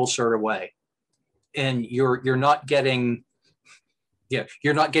 non-consensual sort of way, and you're not getting. Yeah,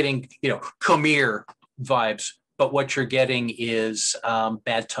 you're not getting, come here vibes, but what you're getting is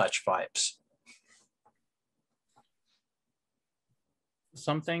bad touch vibes.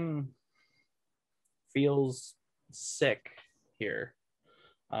 Something feels sick here.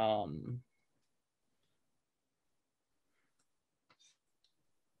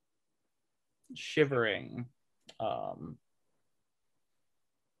 Shivering,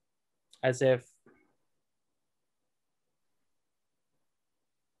 as if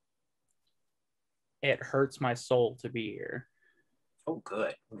it hurts my soul to be here. Oh,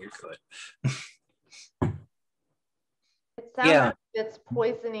 good. You're good. It sounds like it's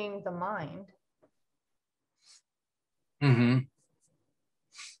poisoning the mind. Mm-hmm.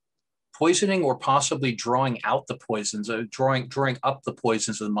 Poisoning, or possibly drawing out the poisons, drawing up the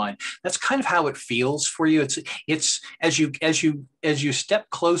poisons of the mind. That's kind of how it feels for you. It's as you step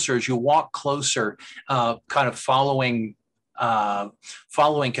closer, as you walk closer, kind of following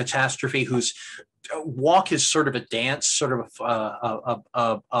Catastrophe, whose walk is sort of a dance, sort of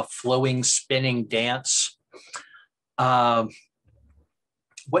a flowing, spinning dance. What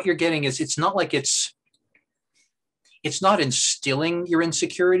you're getting is, it's not like it's not instilling your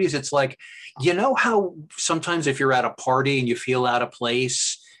insecurities. It's like, how sometimes if you're at a party and you feel out of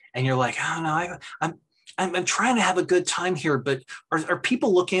place and you're like, oh no, I'm trying to have a good time here, but are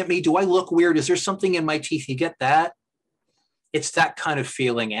people looking at me? Do I look weird? Is there something in my teeth? You get that? It's that kind of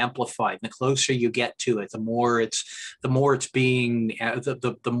feeling amplified. And the closer you get to it, the more it's being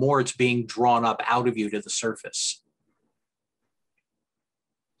drawn up out of you to the surface.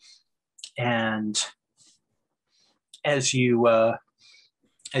 And as you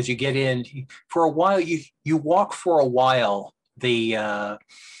get in, for a while, you walk for a while. The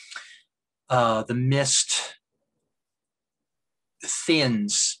mist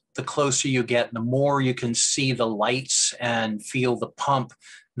thins the closer you get, and the more you can see the lights and feel the pump,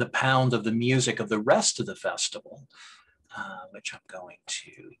 the pound of the music of the rest of the festival, which I'm going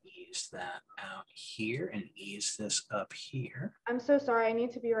to ease that out here and ease this up here. I'm so sorry. I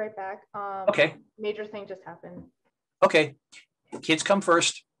need to be right back. Okay. Major thing just happened. Okay. Kids come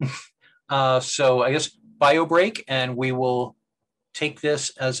first. So I guess bio break, and we will take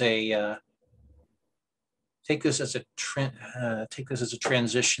this as a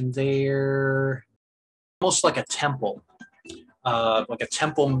transition there. Almost like a temple,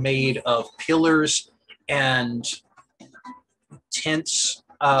 made of pillars and tents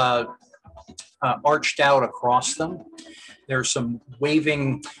arched out across them. There's some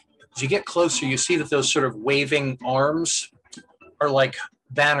waving. As you get closer, you see that those sort of waving arms are like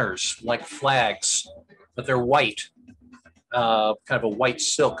banners, like flags, but they're white, kind of a white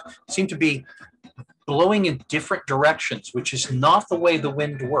silk. Seem to be blowing in different directions, which is not the way the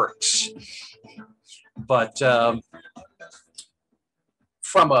wind works. But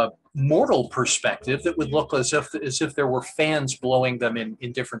from a mortal perspective, it would look as if there were fans blowing them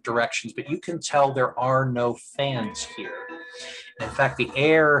in different directions, but you can tell there are no fans here. In fact, the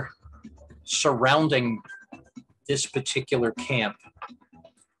air surrounding this particular camp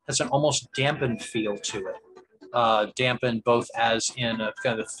has an almost dampened feel to it. dampened both as in a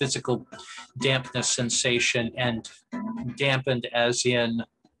kind of physical dampness sensation and dampened as in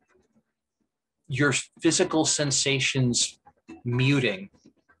your physical sensations muting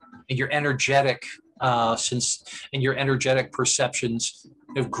and your energetic and your energetic perceptions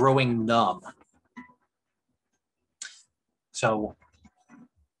of growing numb. So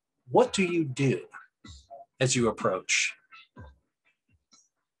what do you do as you approach?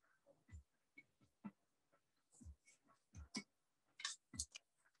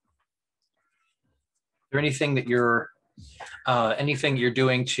 Is there anything that you're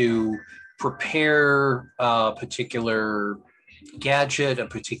doing to prepare a particular gadget, a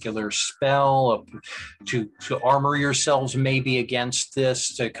particular spell, to armor yourselves maybe against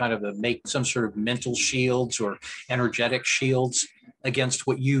this, to kind of make some sort of mental shields or energetic shields against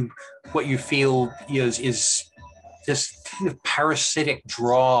what you feel is this kind of parasitic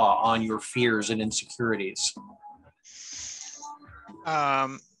draw on your fears and insecurities?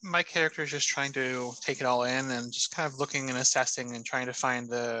 My character is just trying to take it all in and just kind of looking and assessing and trying to find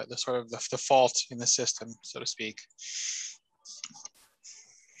the sort of the fault in the system, so to speak.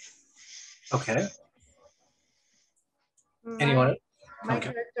 Okay. Anyone? My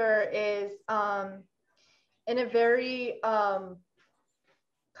character is in a very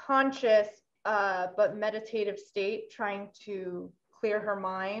conscious but meditative state, trying to clear her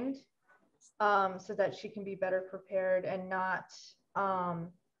mind so that she can be better prepared and not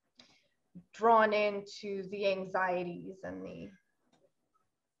drawn into the anxieties and the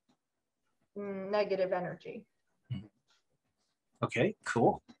negative energy. Okay,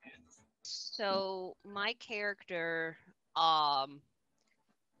 cool. So my character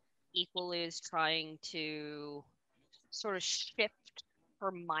equally is trying to sort of shift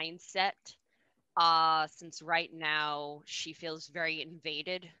her mindset, since right now she feels very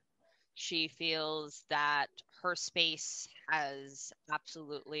invaded. She feels that her space has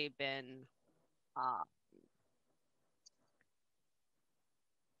absolutely been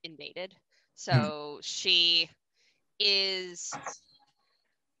invaded. So she is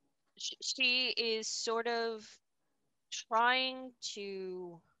sort of trying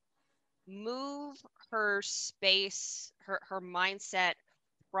to move her space, her mindset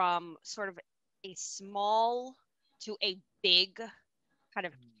from sort of a small to a big kind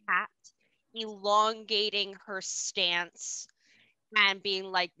of cat, elongating her stance and being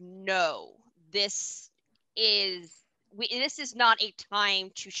like, no, this is not a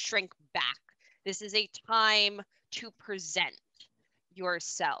time to shrink back. This is a time to present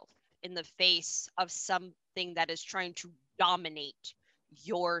yourself in the face of something that is trying to dominate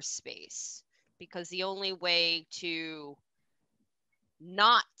your space. Because the only way to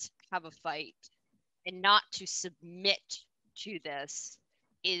not have a fight and not to submit to this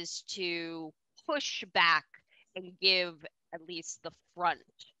is to push back and give at least the front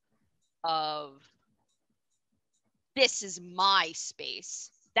of, this is my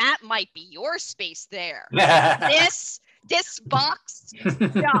space. That might be your space there. This box,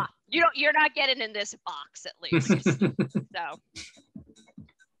 yeah, you're not getting in this box at least. So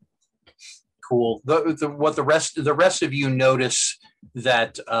cool. What the rest of you notice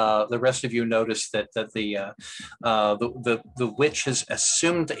that the witch has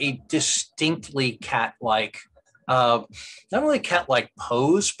assumed a distinctly cat-like, not only cat-like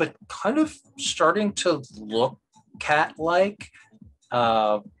pose, but kind of starting to look cat-like,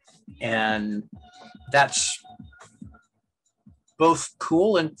 and that's both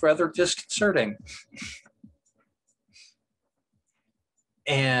cool and rather disconcerting.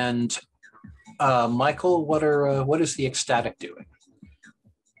 And Michael, what is the ecstatic doing?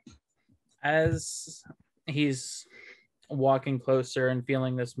 As he's walking closer and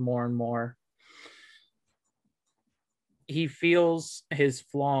feeling this more and more, he feels his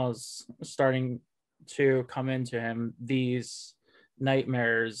flaws starting to come into him. These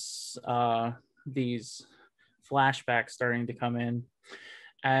nightmares, these flashbacks starting to come in,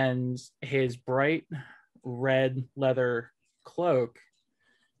 and his bright red leather cloak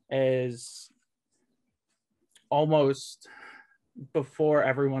is almost before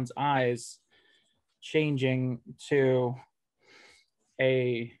everyone's eyes changing to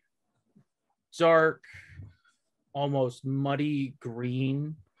a dark, almost muddy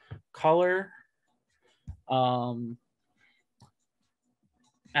green color,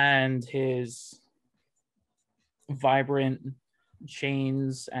 and his vibrant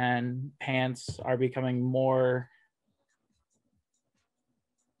chains and pants are becoming more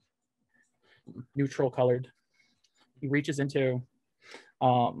neutral colored. He reaches into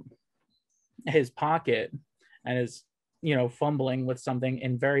his pocket and is, fumbling with something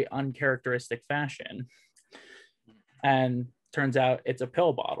in very uncharacteristic fashion. and turns out it's a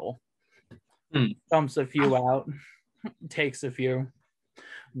pill bottle. Hmm. Dumps a few out, takes a few,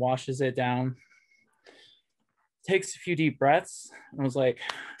 washes it down, takes a few deep breaths, and was like,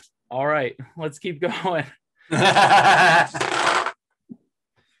 all right, let's keep going.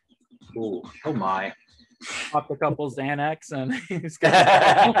 Ooh, oh my. Popped a couple Xanax and he's good.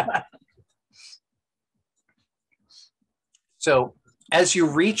 So as you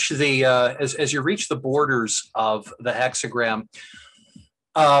reach the as you reach the borders of the hexagram,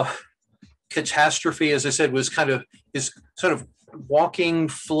 Catastrophe, as I said, is sort of walking,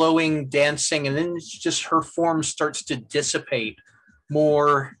 flowing, dancing, and then it's just her form starts to dissipate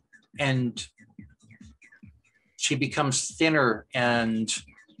more, and she becomes thinner and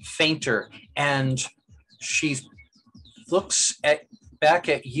fainter, and she looks back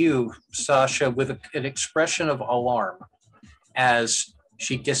at you, Sasha, with an expression of alarm as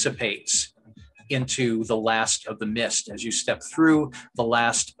she dissipates into the last of the mist, as you step through the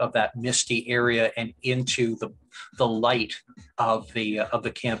last of that misty area and into the light of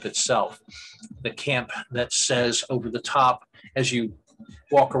the camp itself. The camp that says over the top, as you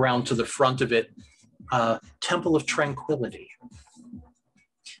walk around to the front of it, Temple of Tranquility.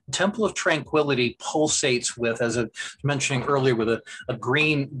 Temple of Tranquility pulsates with, as I was mentioning earlier, with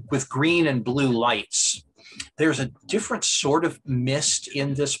green and blue lights. There's a different sort of mist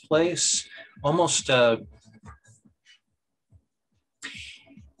in this place, almost you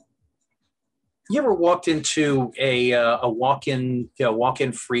ever walked into a walk-in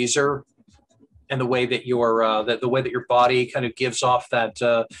freezer, and the way that your body kind of gives off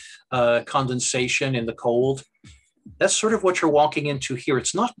that condensation in the cold? That's sort of what you're walking into here.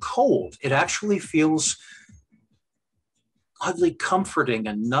 It's not cold. It actually feels oddly comforting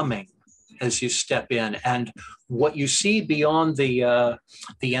and numbing as you step in. And what you see beyond the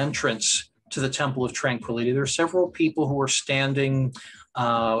entrance to the Temple of Tranquility, there are several people who are standing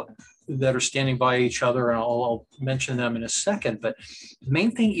by each other, and I'll mention them in a second. But the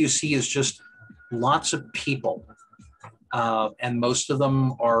main thing you see is just lots of people, and most of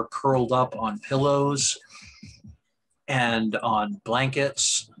them are curled up on pillows and on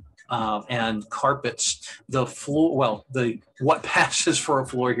blankets and carpets. The floor, well, what passes for a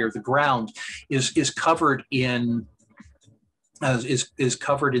floor here, the ground is covered in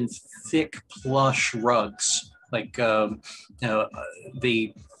covered in thick plush rugs, like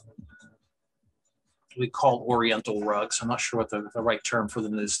we call Oriental rugs. I'm not sure what the right term for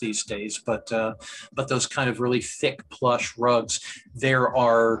them is these days, but those kind of really thick plush rugs. There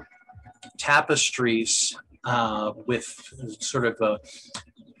are tapestries with sort of a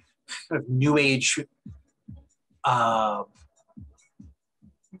kind of New Age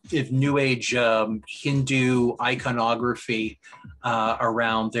Hindu iconography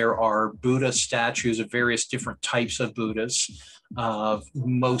around. There are Buddha statues of various different types of Buddhas,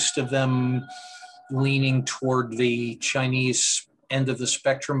 most of them leaning toward the Chinese end of the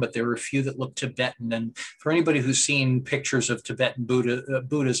spectrum, but there are a few that look Tibetan. And for anybody who's seen pictures of Tibetan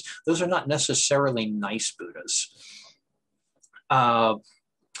Buddhas, those are not necessarily nice Buddhas.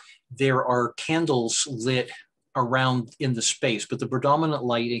 There are candles lit around in the space, but the predominant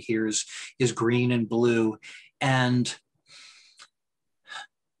light here is green and blue. And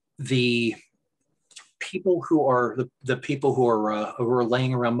the people who are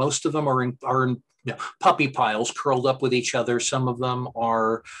laying around, most of them are in puppy piles, curled up with each other. Some of them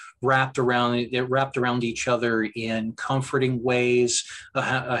are wrapped around each other in comforting ways.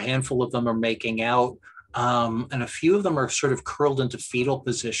 A handful of them are making out, and a few of them are sort of curled into fetal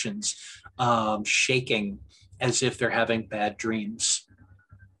positions, shaking as if they're having bad dreams.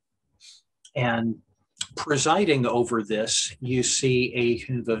 And presiding over this, you see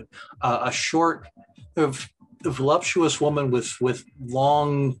a short, voluptuous woman with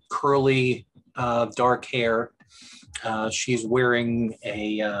long, curly, dark hair. She's wearing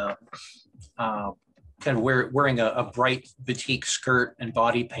wearing a bright batik skirt and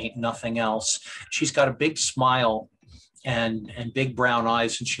body paint, nothing else. She's got a big smile and big brown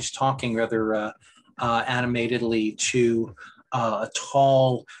eyes, and she's talking rather animatedly to a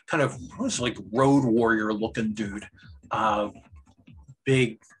tall, kind of like road warrior looking dude,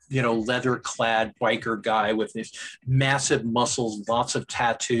 big, leather-clad biker guy with his massive muscles, lots of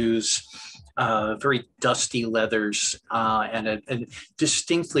tattoos, very dusty leathers, and a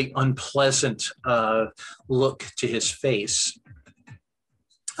distinctly unpleasant look to his face.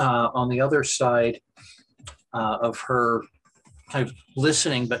 On the other side of her, kind of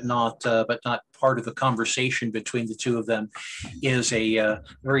listening but not part of the conversation between the two of them, is a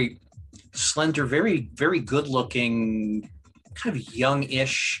very slender, very, very good-looking, kind of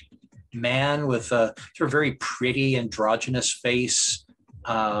youngish man with a sort of very pretty androgynous face,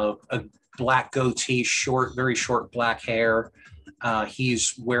 a black goatee, very short black hair.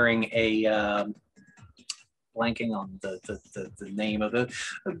 He's wearing a blanking on the name of it,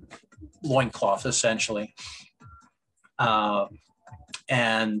 loincloth, essentially.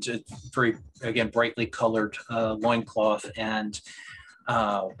 And very, again, brightly colored loincloth, and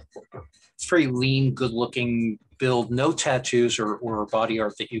it's very lean, good looking build, no tattoos or body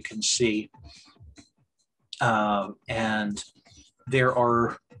art that you can see. And there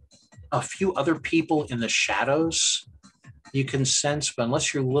are a few other people in the shadows you can sense, but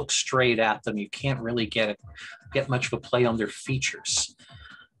unless you look straight at them, you can't really get much of a play on their features.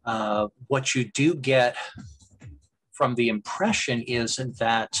 What you do get from the impression is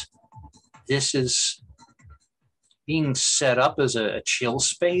that this is being set up as a chill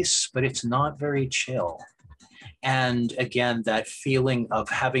space, but it's not very chill. And again, that feeling of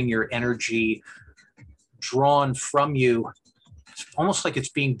having your energy drawn from you, it's almost like it's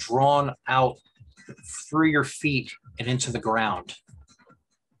being drawn out through your feet and into the ground.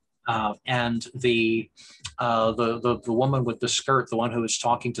 And the woman with the skirt, the one who is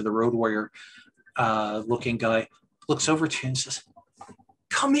talking to the road warrior looking guy, looks over to you and says,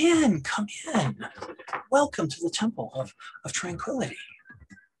 come in. Welcome to the Temple of Tranquility.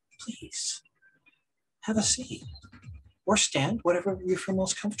 Please, have a seat. Or stand, whatever you feel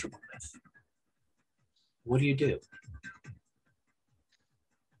most comfortable with. What do you do?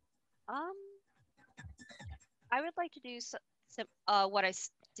 I would like to do what I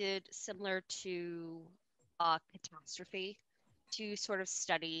did similar to Catastrophe, to sort of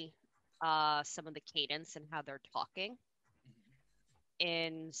study some of the cadence and how they're talking,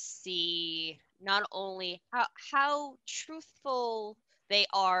 and see not only how truthful they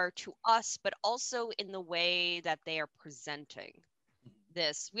are to us, but also in the way that they are presenting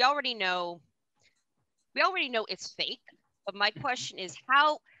this. We already know it's fake, but my question is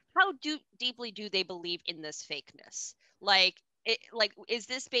how deeply do they believe in this fakeness? Like, is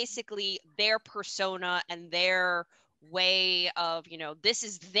this basically their persona and their way of, this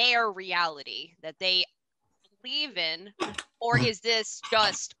is their reality that they believe in, or is this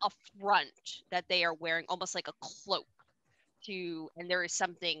just a front that they are wearing, almost like a cloak to, and there is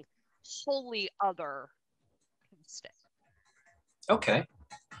something wholly other instead? Okay.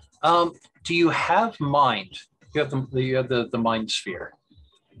 Do you have mind? You have the mind sphere.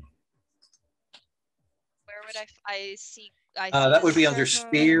 Where would I see? That would be under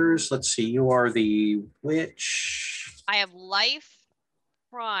spheres. Let's see. You are the witch. I have life,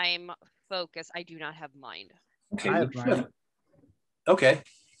 prime, focus. I do not have mind. Okay. I have mind. Okay.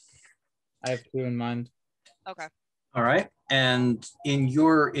 I have 2 in mind. Okay. All right. And in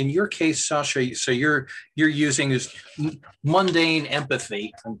your case, Sasha, so you're using this mundane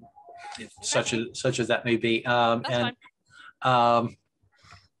empathy, such as that may be. That's fine.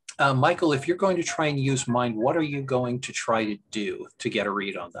 Michael, if you're going to try and use mind, what are you going to try to do to get a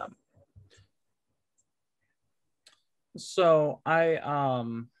read on them? So I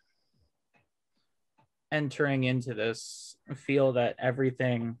entering into this, feel that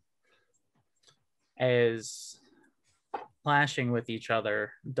everything is clashing with each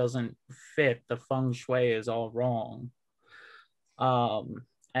other, doesn't fit, the feng shui is all wrong,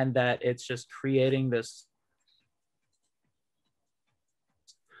 and that it's just creating this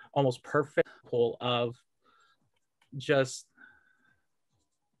almost perfect pull of just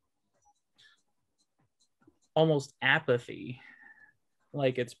almost apathy,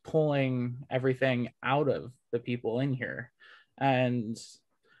 like it's pulling everything out of the people in here. And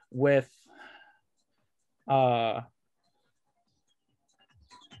with the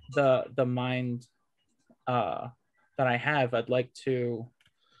mind that I have, I'd like to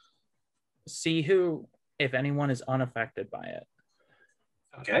see who, if anyone, is unaffected by it.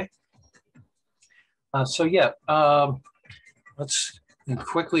 Okay. So yeah, let's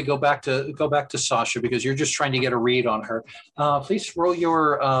quickly go back to Sasha, because you're just trying to get a read on her. Please roll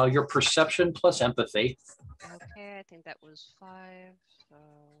your perception plus empathy. Okay, I think that was 5. So.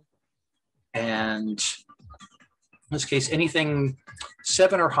 And in this case, anything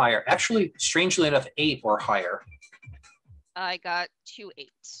 7 or higher. Actually, strangely enough, 8 or higher. I got 2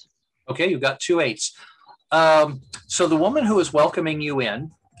 8s. Okay, you got 2 8s. So the woman who is welcoming you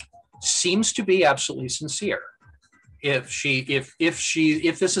in seems to be absolutely sincere. If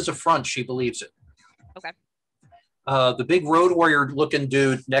this is a front, she believes it. Okay. The big road warrior looking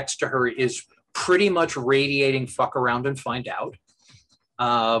dude next to her is pretty much radiating fuck around and find out.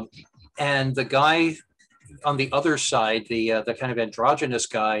 And the guy on the other side, the kind of androgynous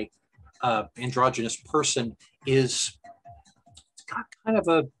guy, androgynous person, is got kind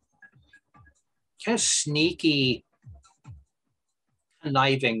of kind of sneaky,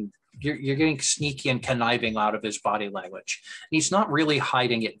 conniving. You're getting sneaky and conniving out of his body language. He's not really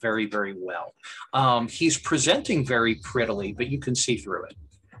hiding it very, very well. He's presenting very prettily, but you can see through it.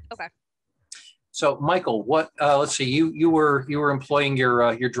 Okay. So, Michael, what? Let's see. You were employing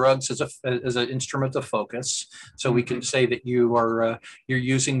your drugs as an instrument of focus. So we can say that you're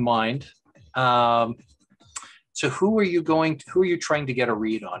using mind. So who are you trying to get a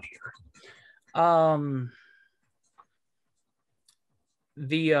read on here?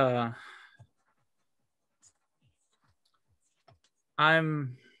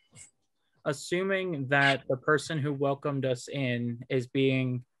 I'm assuming that the person who welcomed us in is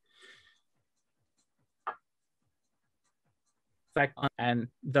being and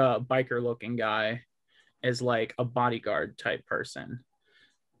the biker looking guy is like a bodyguard type person.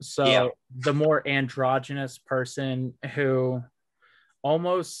 So yeah. The more androgynous person who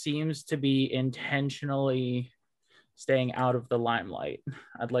almost seems to be intentionally staying out of the limelight,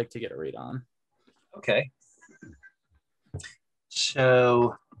 I'd like to get a read on. Okay.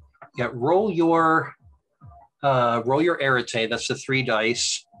 So yeah, roll your arete. That's the 3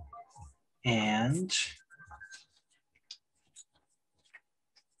 dice. And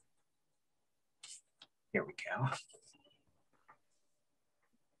here we go.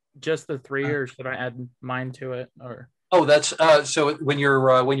 Just the 3, or should I add mine to it? Or that's so when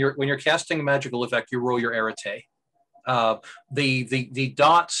you're casting a magical effect, you roll your arete. The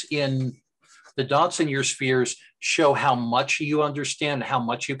dots in your spheres show how much you understand, how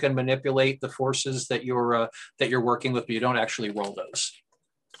much you can manipulate the forces that you're working with, but you don't actually roll those.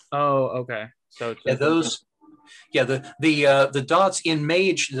 Oh, okay. So yeah, those. Yeah, the dots in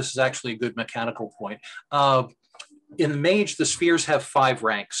Mage. This is actually a good mechanical point. In Mage, the spheres have 5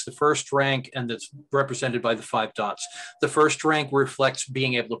 ranks. The first rank, and that's represented by the 5 dots. The first rank reflects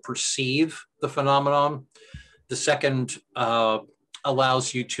being able to perceive the phenomenon. The second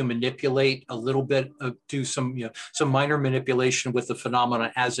allows you to manipulate a little bit, do some minor manipulation with the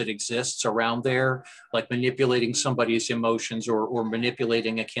phenomenon as it exists around there, like manipulating somebody's emotions or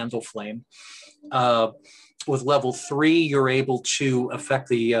manipulating a candle flame. With level 3, you're able to affect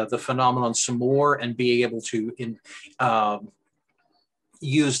the phenomenon some more and be able to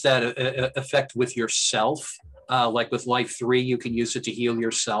use that effect with yourself. Like with life 3, you can use it to heal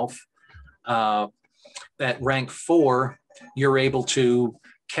yourself. At rank 4, you're able to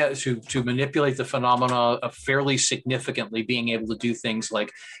manipulate the phenomena fairly significantly, being able to do things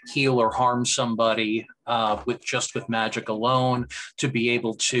like heal or harm somebody with magic alone, to be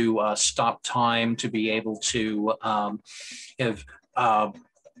able to stop time, to be able to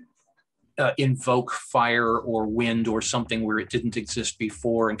invoke fire or wind or something where it didn't exist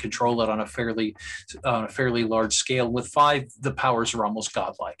before, and control it on a fairly large scale. With 5, the powers are almost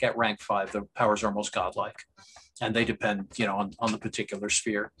godlike. At rank 5, the powers are almost godlike, and they depend, on the particular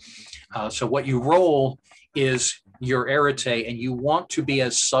sphere. So what you roll is your arete, and you want to be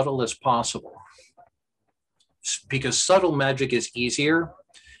as subtle as possible, because subtle magic is easier.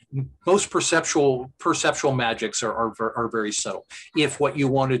 Most perceptual magics are very subtle. If what you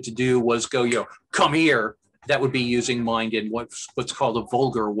wanted to do was go, come here, that would be using mind in what's called a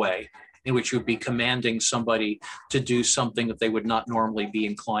vulgar way, in which you would be commanding somebody to do something that they would not normally be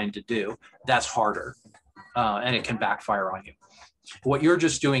inclined to do. That's harder, and it can backfire on you. What you're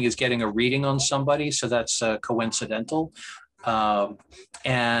just doing is getting a reading on somebody, so that's coincidental.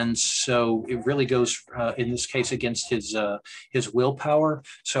 And so it really goes, in this case, against his willpower.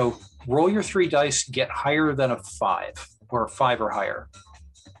 So roll your 3 dice, get higher than a 5, or 5 or higher.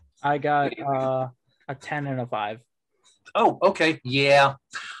 I got a 10 and a 5. Oh, okay. Yeah.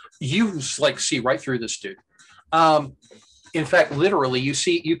 You see right through this dude. In fact, literally,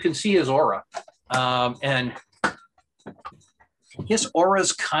 you can see his aura. And his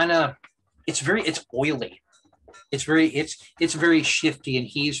aura's kind of, it's oily. It's very shifty, and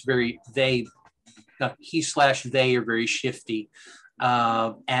he/they are very shifty,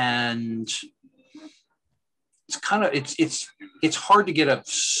 and it's kind of it's hard to get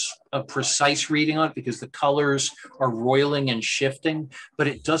a precise reading on it, because the colors are roiling and shifting, but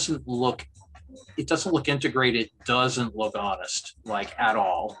it doesn't look integrated. It doesn't look honest, like, at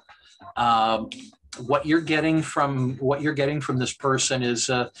all. What you're getting from this person is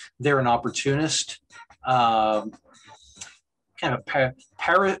they're an opportunist. Kind of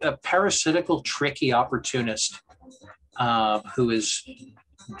a parasitical, tricky opportunist who is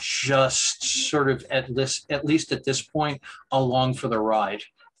just sort of, at least at this point, along for the ride.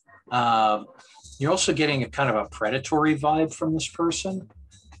 You're also getting a kind of a predatory vibe from this person.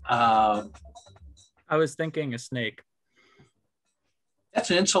 I was thinking a snake. That's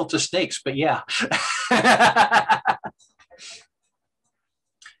an insult to snakes, but yeah.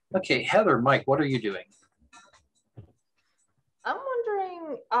 Okay, Heather, Mike, what are you doing? I'm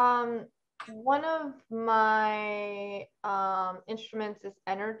wondering, one of my instruments is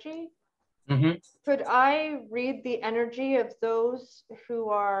energy. Mm-hmm. Could I read the energy of those who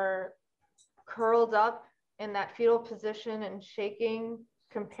are curled up in that fetal position and shaking,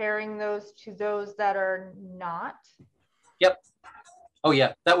 comparing those to those that are not? Yep. Oh,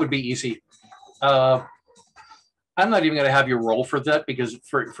 yeah, that would be easy. I'm not even going to have you roll for that, because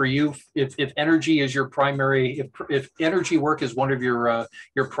for you, if energy is your primary, if energy work is one of your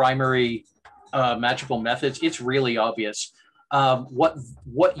primary magical methods, it's really obvious.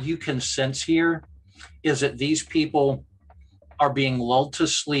 What you can sense here is that these people are being lulled to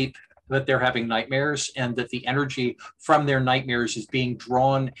sleep, that they're having nightmares, and that the energy from their nightmares is being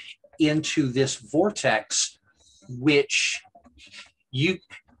drawn into this vortex, which you,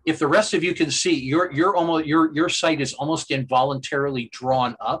 if the rest of you can see, your sight is almost involuntarily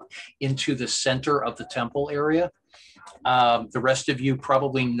drawn up into the center of the temple area. The rest of you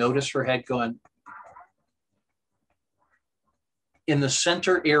probably notice her head going in the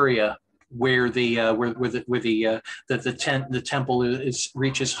center area where the temple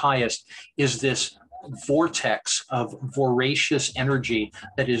reaches highest, is this vortex of voracious energy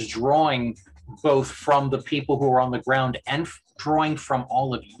that is drawing both from the people who are on the ground and drawing from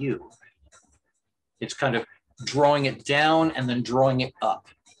all of you. It's kind of drawing it down and then drawing it up.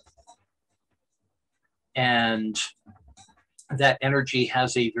 And that energy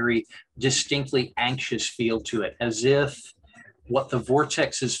has a very distinctly anxious feel to it, as if what the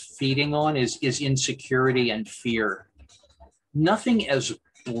vortex is feeding on is insecurity and fear. Nothing as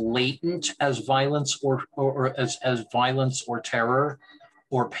blatant as violence or as violence or terror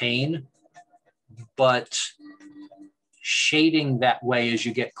or pain, but shading that way as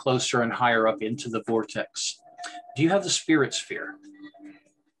you get closer and higher up into the vortex. Do you have the spirit sphere?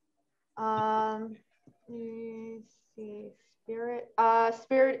 Let me see.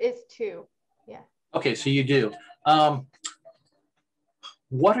 Spirit is 2. Yeah. Okay, so you do.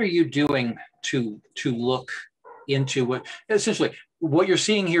 What are you doing to look into what essentially what you're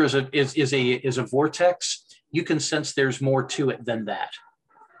seeing here is a vortex? You can sense there's more to it than that.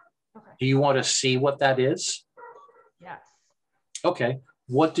 Okay. Do you want to see what that is? Yes. Okay.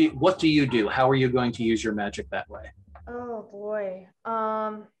 What do you do? How are you going to use your magic that way? Oh boy.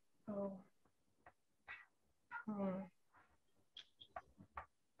 I'm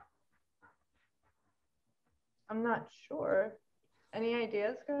not sure. Any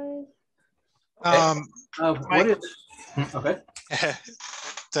ideas, guys? Okay. What is? Okay.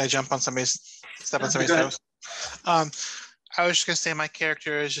 Did I jump on step on somebody's toes? I was just gonna say my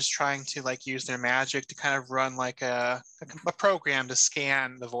character is just trying to like use their magic to kind of run like a program to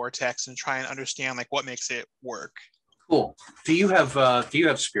scan the vortex and try and understand like what makes it work. Cool. Do you have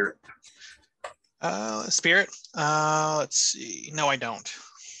spirit? Spirit? Let's see. No, I don't.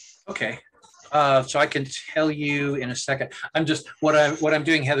 Okay. So I can tell you in a second. I'm just what I'm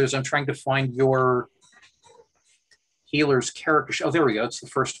doing, Heather, is I'm trying to find your healer's character. Oh, there we go. It's the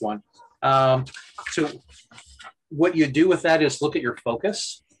first one. So what you do with that is look at your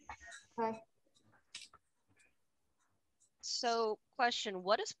focus. Okay. So, question: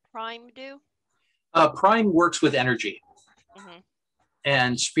 what does Prime do? Prime works with energy,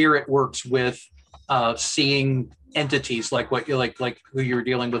 and Spirit works with seeing entities like what you like who you're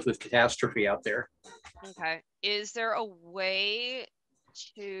dealing with catastrophe out there. Okay. Is there a way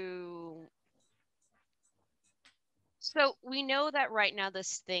to? So we know that right now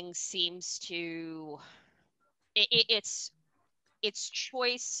this thing seems to its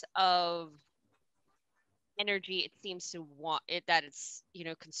choice of energy it seems to want it that it's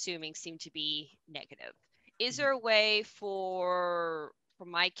consuming seem to be negative. Is there a way for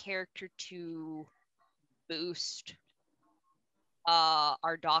my character to boost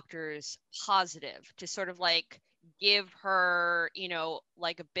our doctor's positive, to sort of like give her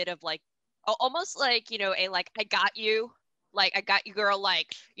like a bit of like almost like a like I got you girl,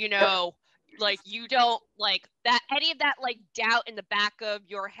 like like you don't like that any of that like doubt in the back of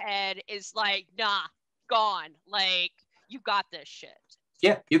your head is like nah, gone, like you got this shit.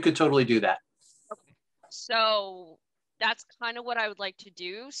 Yeah, you could totally do that. Okay, so that's kind of what I would like to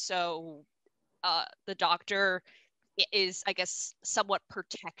do. So the doctor is, I guess, somewhat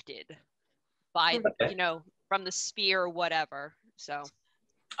protected by from the spear or whatever. So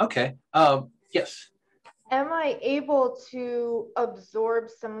okay. Yes. Am I able to absorb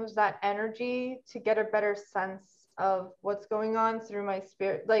some of that energy to get a better sense of what's going on through my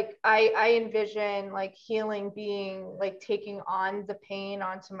spirit. Like I envision like healing being like taking on the pain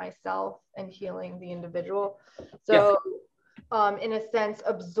onto myself and healing the individual. So in a sense,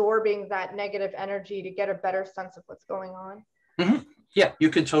 absorbing that negative energy to get a better sense of what's going on. Mm-hmm. Yeah, you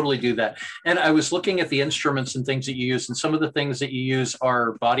can totally do that. And I was looking at the instruments and things that you use, and some of the things that you use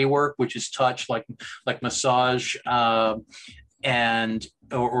are body work, which is touch, like massage, and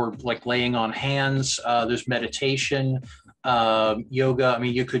or like laying on hands. There's meditation, yoga. I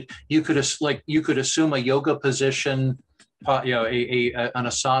mean, you could assume a yoga position, an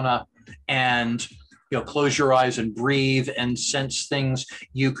asana, and close your eyes and breathe and sense things.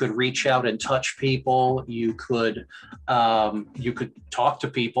 You could reach out and touch people. You could talk to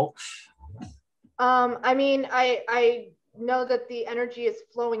people. I mean, I know that the energy is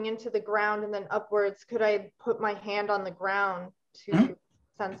flowing into the ground and then upwards. Could I put my hand on the ground to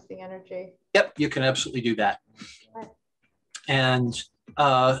sense the energy? Yep, you can absolutely do that. Okay. And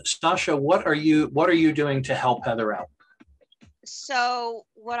Stasha, what are you doing to help Heather out? So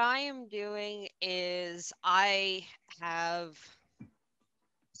what I am doing is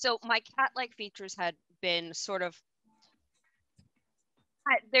so my cat-like features had been sort of,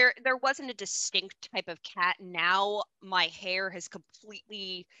 there wasn't a distinct type of cat. Now my hair has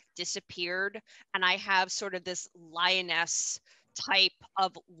completely disappeared and I have sort of this lioness type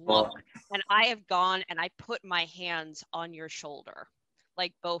of look. And I have gone and I put my hands on your shoulder,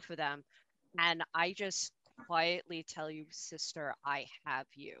 like both of them. And I just quietly tell you, sister, I have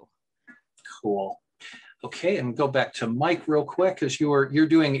you. Cool. Okay, and go back to Mike real quick because you're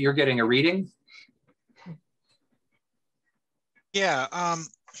getting a reading. Yeah.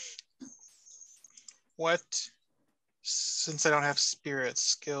 What, since I don't have spirit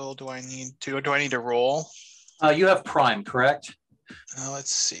skill, do I need to roll? You have prime, correct?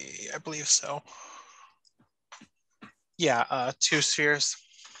 Let's see. I believe so. Yeah, 2 spheres.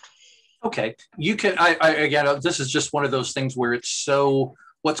 Okay, you can. I again, this is just one of those things where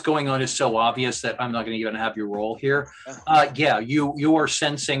what's going on is so obvious that I'm not going to even have your roll here. Yeah, you are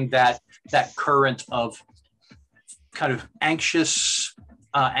sensing that current of kind of anxious,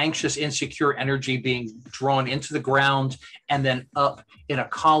 insecure energy being drawn into the ground and then up in a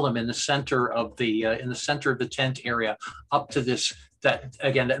column in the center of the tent area, up to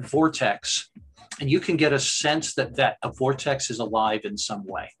that vortex, and you can get a sense that a vortex is alive in some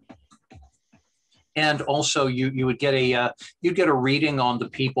way. And also, you would get you'd get a reading on the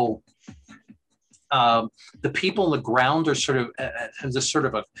people. The people on the ground are sort of has this sort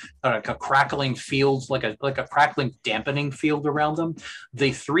of a crackling field, like a crackling dampening field around them.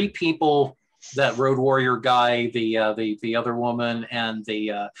 The 3 people, that road warrior guy, the other woman, and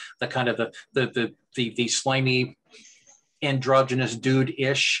the kind of the slimy androgynous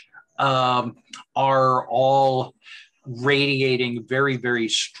dude-ish, are all radiating very, very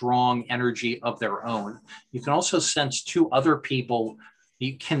strong energy of their own. You can also sense 2 other people.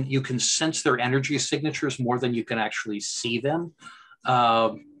 You can sense their energy signatures more than you can actually see them.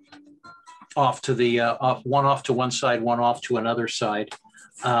 Off to one off to one side, one off to another side.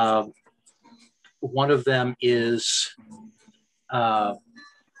 One of them is kind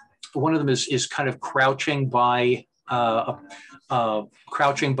of crouching by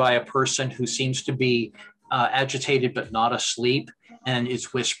a person who seems to be agitated but not asleep, and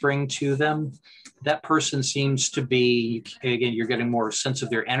is whispering to them. That person seems to be, again, you're getting more sense of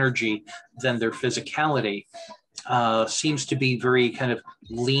their energy than their physicality. Seems to be very kind of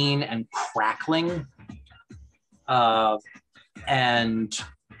lean and crackling. And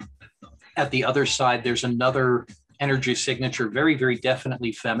at the other side, there's another energy signature, very, very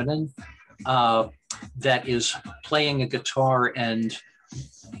definitely feminine, that is playing a guitar, and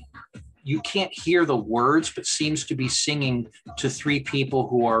you can't hear the words, but seems to be singing to 3 people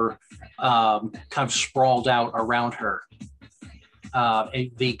who are kind of sprawled out around her.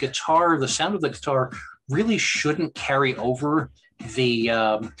 The sound of the guitar really shouldn't carry over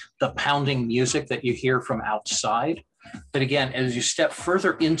the pounding music that you hear from outside. But again, as you step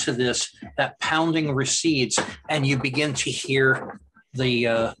further into this, that pounding recedes, and you begin to hear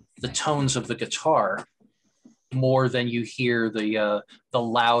the tones of the guitar more than you hear the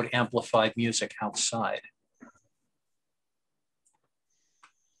loud amplified music outside.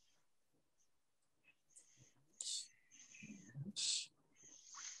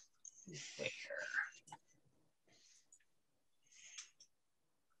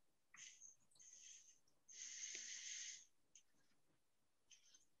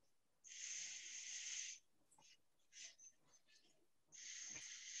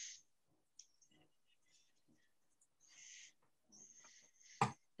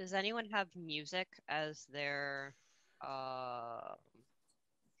 Does anyone have music as their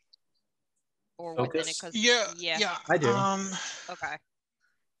or Focus? within it? Because yeah, I do. Okay.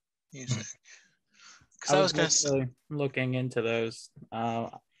 Music. Because I I was was gonna looking into those. I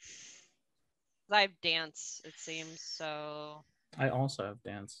have dance, it seems, so I also have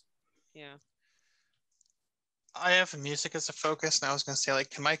dance. yeah. I have music as a focus, and I was going to say, like,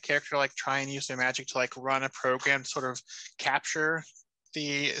 can my character like try and use their magic to like run a program to sort of capture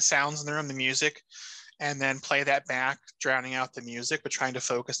the sounds in the room, the music, and then play that back, drowning out the music, but trying to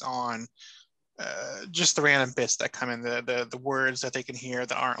focus on just the random bits that come in, the words that they can hear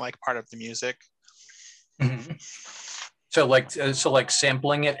that aren't like part of the music. Mm-hmm. So like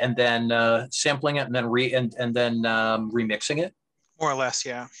sampling it and then remixing it. More or less,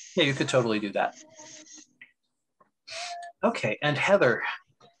 yeah. Yeah, you could totally do that. Okay, and Heather,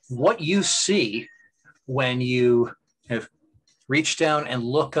 what you see when you have reach down and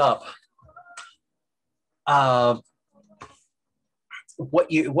look up,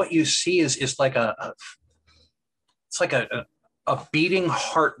 what you see is like it's like a beating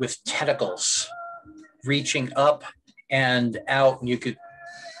heart with tentacles reaching up and out. And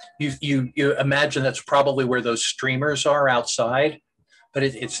you imagine that's probably where those streamers are outside, but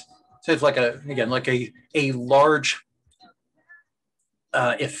it's like a large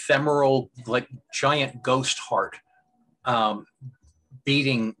ephemeral, like giant ghost heart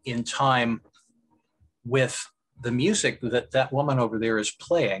beating in time with the music that woman over there is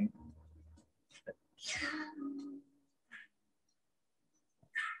playing.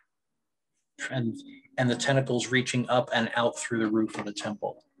 And the tentacles reaching up and out through the roof of the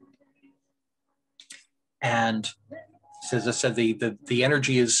temple. And as I said, the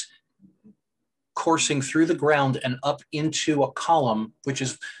energy is coursing through the ground and up into a column, which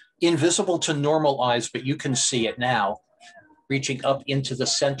is invisible to normal eyes, but you can see it now, reaching up into the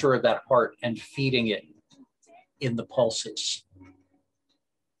center of that heart and feeding it in the pulses.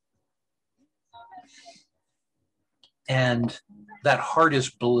 And that heart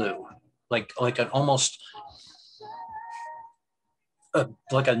is blue, like an almost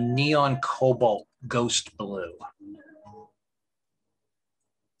like a neon cobalt ghost blue.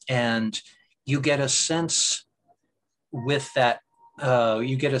 And you get a sense with that,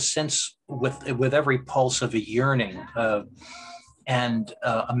 with every pulse of a yearning and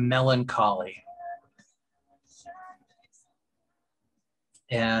a melancholy.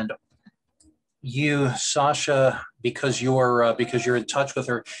 And you, Sasha, because you're in touch with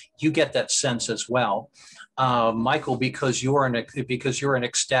her, you get that sense as well. Michael, because you're an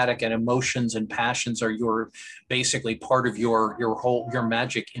ecstatic, and emotions and passions are basically part of your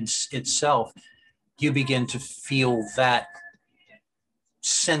magic itself. You begin to feel that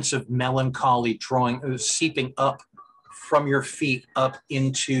sense of melancholy seeping up from your feet up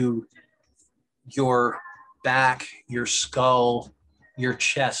into your back, your skull, your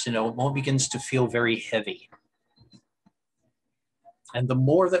chest. It all begins to feel very heavy. And the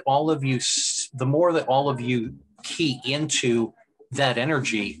more that all of you key into that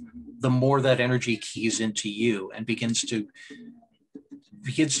energy, the more that energy keys into you and begins to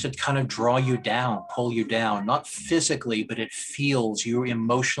kind of draw you down, pull you down, not physically, but it feels, you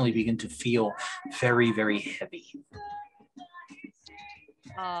emotionally begin to feel very, very heavy.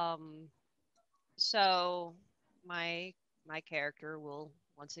 So my character will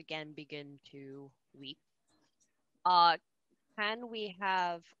once again begin to weep. Can we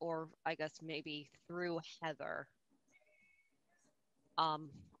have, or I guess maybe through Heather, or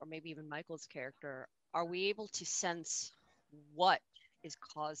maybe even Michael's character, are we able to sense what is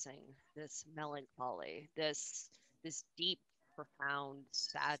causing this melancholy, this deep, profound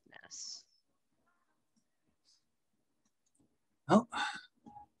sadness? Well,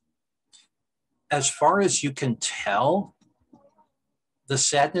 as far as you can tell, the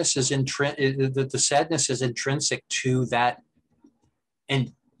sadness is intrinsic to that,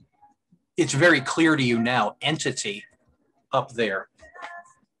 and it's very clear to you now, entity up there.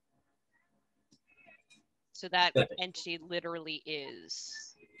 So that entity literally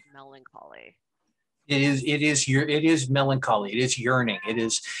is melancholy. It is melancholy. It is yearning.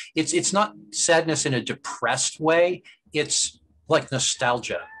 It's not sadness in a depressed way. It's like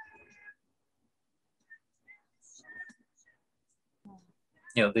nostalgia.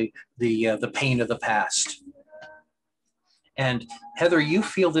 The pain of the past. And Heather, you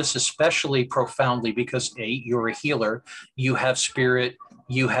feel this especially profoundly because you're a healer. You have spirit.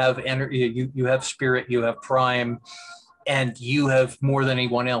 You have energy. You have spirit. You have prime. And you have, more than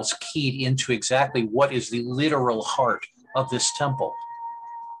anyone else, keyed into exactly what is the literal heart of this temple.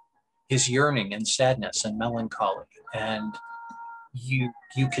 His yearning and sadness and melancholy. And you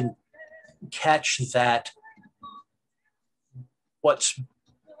can catch that what's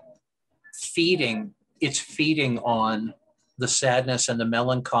feeding, it's feeding on the sadness and the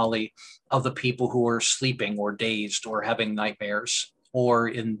melancholy of the people who are sleeping or dazed or having nightmares, or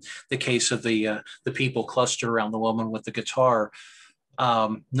in the case of the people clustered around the woman with the guitar,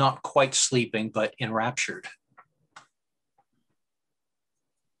 not quite sleeping but enraptured.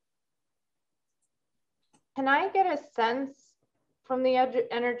 Can I get a sense from the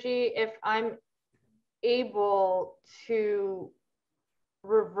energy if I'm able to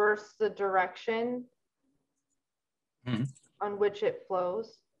reverse the direction on which it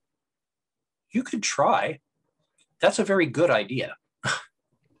flows? You could try. That's a very good idea.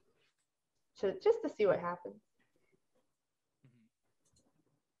 Just to see what happens.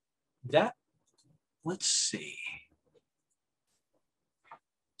 That, let's see.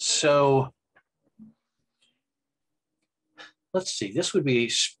 So let's see. This would be.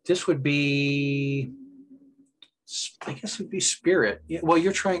 I guess it would be spirit. Yeah, well,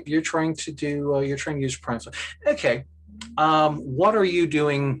 you're trying to use prime. Okay. What are you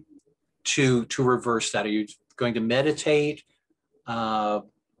doing to reverse that? Are you going to meditate? Are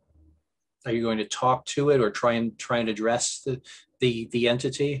you going to talk to it or try and address the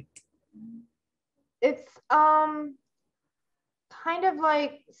entity? It's kind of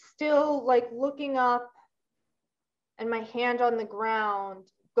like still like looking up and my hand on the ground,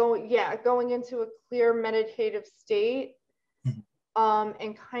 going into a clear meditative state,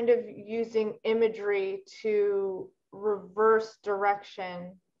 and kind of using imagery to reverse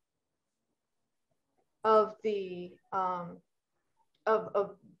direction of the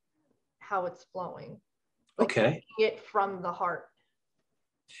of how it's flowing. Like okay. It from the heart.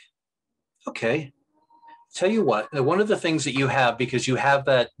 Okay. Tell you what, one of the things that you have, because you have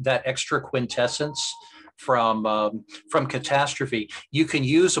that extra quintessence from catastrophe, you can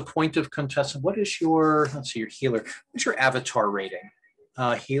use a point of quintessence. What is your, let's see, your healer? What's your avatar rating?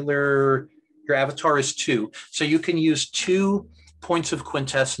 Healer, your avatar is 2. So you can use 2 points of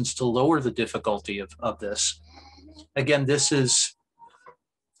quintessence to lower the difficulty of this. Again, this is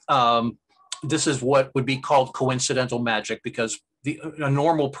what would be called coincidental magic, because a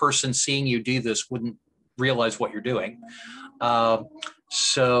normal person seeing you do this wouldn't realize what you're doing.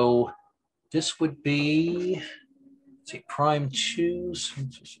 So this would be, let's see, prime 2.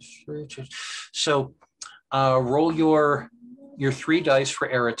 So roll your 3 dice for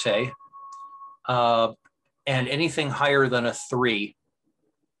Arete, and anything higher than a 3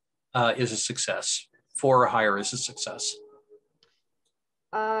 is a success. 4 or higher is a success.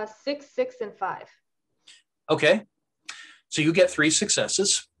 6, 6, and 5. Okay, so you get 3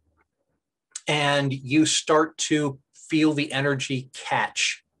 successes, and you start to feel the energy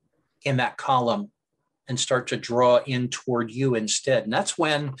catch in that column and start to draw in toward you instead. And that's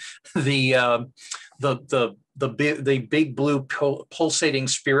when the big blue pulsating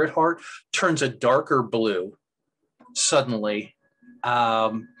spirit heart turns a darker blue suddenly.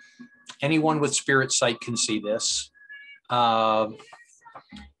 Anyone with spirit sight can see this.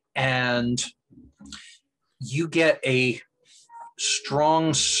 And you get a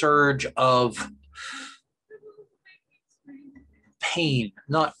strong surge of pain,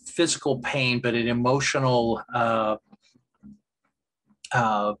 not physical pain, but an emotional, but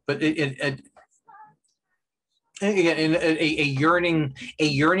a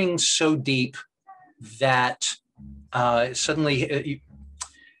yearning so deep that suddenly, let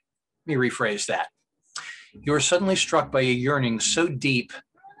me rephrase that. You're suddenly struck by a yearning so deep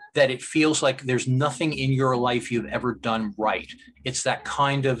that it feels like there's nothing in your life you've ever done right. It's that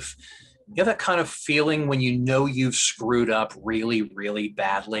kind of, you have that kind of feeling when you know you've screwed up really, really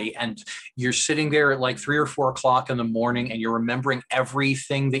badly, and you're sitting there at like 3 or 4 o'clock in the morning and you're remembering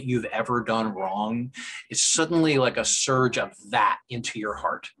everything that you've ever done wrong. It's suddenly like a surge of that into your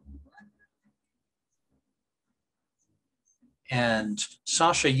heart. And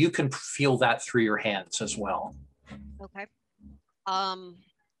Sasha, you can feel that through your hands as well. Okay.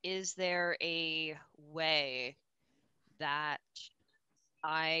 Is there a way that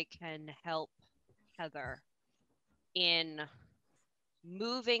I can help Heather in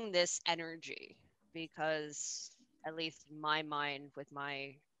moving this energy? Because at least in my mind, with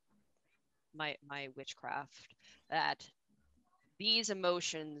my witchcraft, that these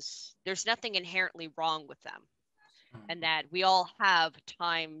emotions, there's nothing inherently wrong with them, and that we all have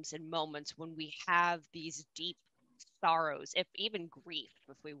times and moments when we have these deep sorrows, if even grief,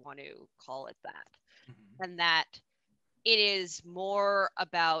 if we want to call it that, and that it is more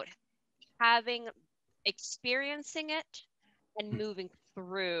about experiencing it and moving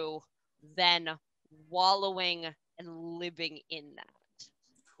through than wallowing and living in that.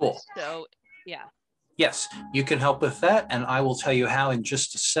 Cool. So, yeah. Yes, you can help with that, and I will tell you how in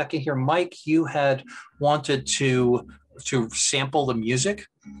just a second here. Mike, you had wanted to sample the music.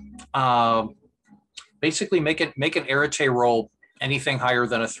 Basically, make an arete roll. Anything higher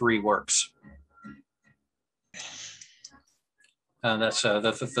than a 3 works. That's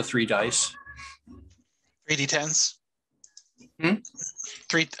the 3 dice. 3 d10s. Hmm?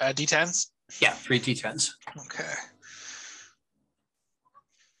 3 d10s. Yeah, 3 d10s. Okay.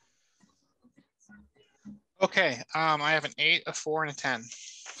 Okay. I have an 8, a 4, and a 10.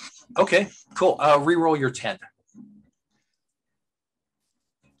 Okay, cool. Reroll your 10.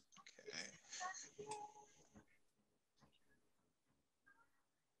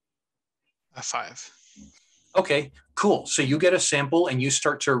 A 5. Okay, cool. So you get a sample and you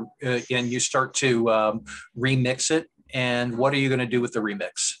start to remix it. And what are you going to do with the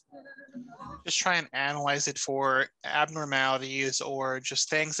remix? Just try and analyze it for abnormalities or just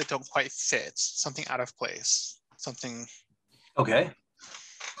things that don't quite fit, something out of place, something. Okay.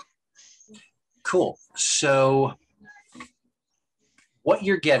 Cool. So what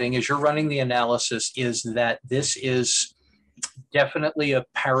you're getting as you're running the analysis is that this is definitely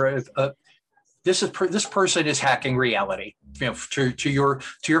this person is hacking reality. You know, to your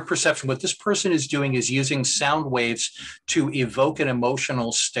perception, what this person is doing is using sound waves to evoke an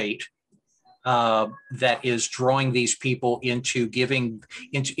emotional state that is drawing these people into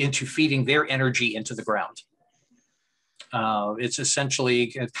feeding their energy into the ground. It's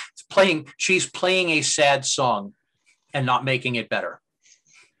essentially she's playing a sad song and not making it better.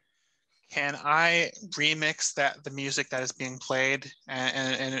 Can I remix the music that is being played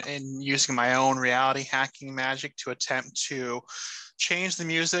and using my own reality hacking magic to attempt to change the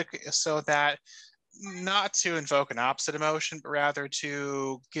music so that not to invoke an opposite emotion, but rather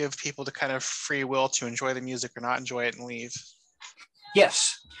to give people the kind of free will to enjoy the music or not enjoy it and leave?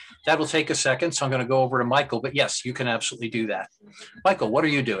 Yes, that will take a second. So I'm going to go over to Michael, but yes, you can absolutely do that. Michael, what are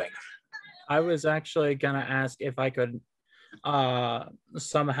you doing? I was actually going to ask if I could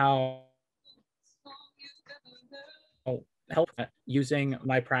somehow help using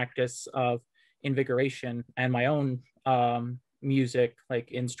my practice of invigoration and my own music,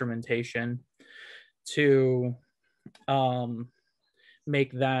 like instrumentation, to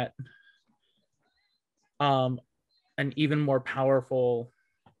make that an even more powerful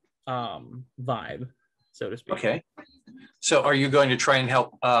vibe, so to speak. Okay. So are you going to try and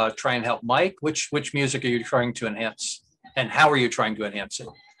help Mike? Which music are you trying to enhance? And how are you trying to enhance it?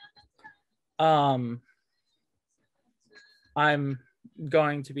 I'm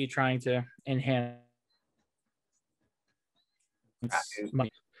going to be trying to enhance my...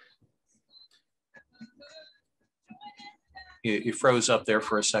 You froze up there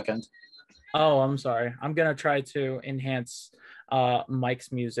for a second. Oh, I'm sorry. I'm going to try to enhance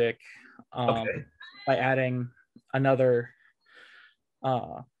Mike's music by adding another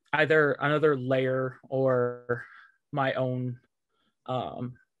either another layer or my own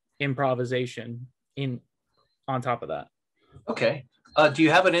improvisation on top of that. Okay. Do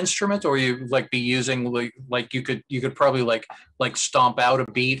you have an instrument, or you be using like you could probably like stomp out a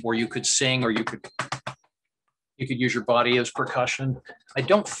beat, or you could sing, or you could use your body as percussion? I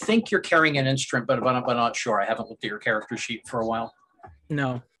don't think you're carrying an instrument, but I'm not sure. I haven't looked at your character sheet for a while.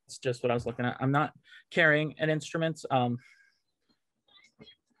 No, it's just what I was looking at. I'm not carrying an instrument. But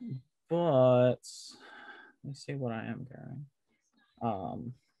let me see what I am carrying.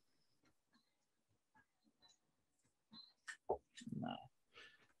 No.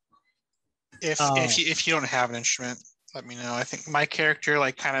 If you don't have an instrument, let me know. I think my character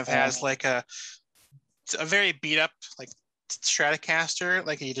kind of has a very beat up Stratocaster.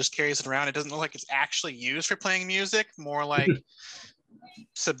 He just carries it around. It doesn't look like it's actually used for playing music. More like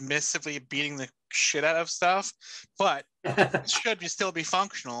submissively beating the shit out of stuff. But it should still be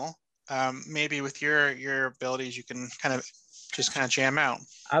functional. Maybe with your abilities, you can kind of jam out.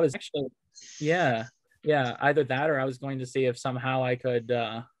 I was actually, yeah, either that or I was going to see if somehow I could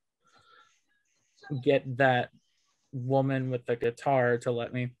get that woman with the guitar to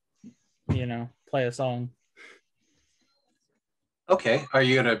let me, play a song. Okay. Are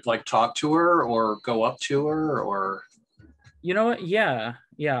you gonna talk to her or go up to her, or? You know what? Yeah.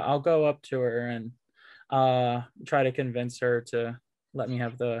 I'll go up to her and try to convince her to let me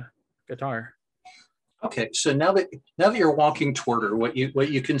have the guitar. Okay. So now that you're walking toward her, what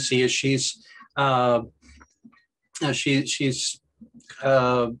you can see is she's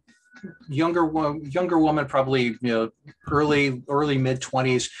younger woman, probably early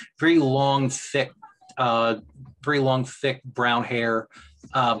mid-20s, very long thick brown hair,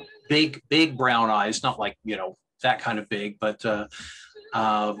 big brown eyes, not that kind of big, but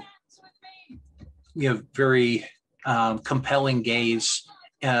very compelling gaze,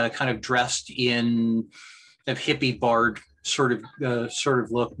 kind of dressed in a hippie bard sort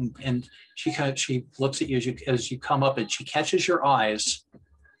of look, and she looks at you as you come up, and she catches your eyes,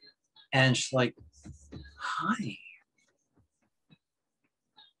 and she's like, "Hi,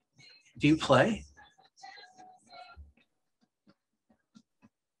 do you play?"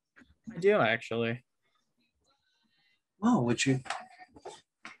 I do, actually. Oh, would you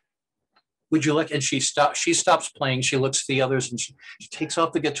like? And she stops playing. She looks at the others, and she takes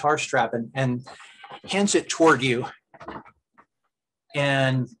off the guitar strap and hands it toward you.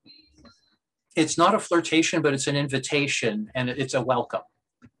 And it's not a flirtation, but it's an invitation, and it's a welcome.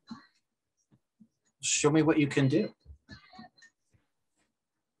 Show me what you can do.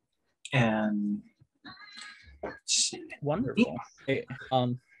 And let's see. Wonderful. Hey,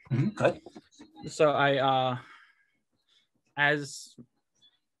 good. So as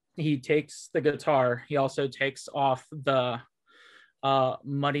he takes the guitar, he also takes off the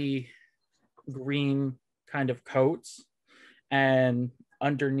muddy green kind of coats, and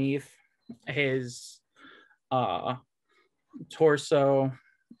underneath his torso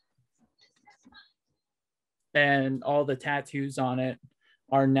and all the tattoos on it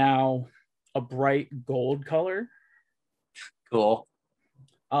are now a bright gold color. Cool.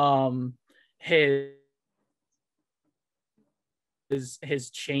 His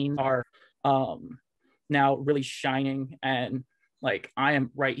chains are now really shining, and like, I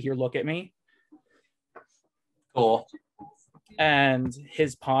am right here, look at me. Cool. And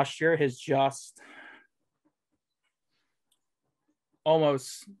his posture has just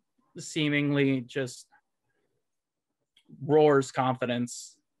almost seemingly just roars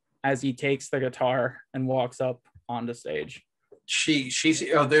confidence as he takes the guitar and walks up onto stage.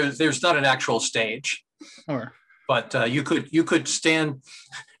 There's not an actual stage. Or but you could stand.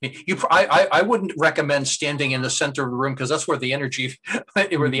 I wouldn't recommend standing in the center of the room, because that's where the energy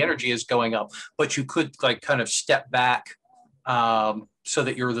is going up. But you could like kind of step back, so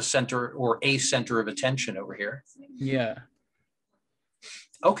that you're the center or a center of attention over here. Yeah.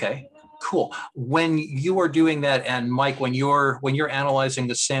 Okay. Cool. When you are doing that, and Mike, when you're analyzing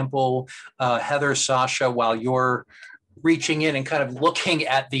the sample, Heather, Sasha, while you're reaching in and kind of looking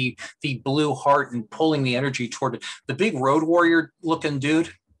at the blue heart and pulling the energy toward it, the big road warrior looking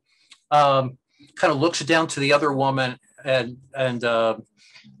dude kind of looks down to the other woman, and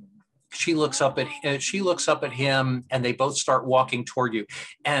she looks up at him, and they both start walking toward you.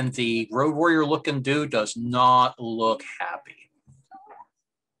 And the road warrior looking dude does not look happy.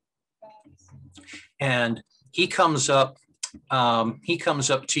 And he comes up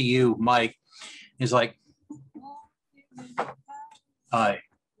to you, Mike. He's like, "Hi.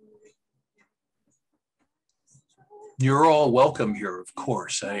 You're all welcome here, of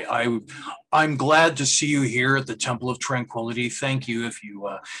course. I'm glad to see you here at the Temple of Tranquility. Thank you. If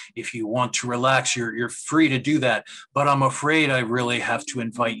you want to relax, you're free to do that. But I'm afraid I really have to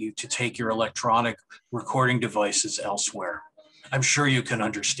invite you to take your electronic recording devices elsewhere. I'm sure you can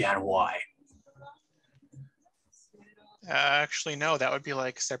understand why." Actually, no, that would be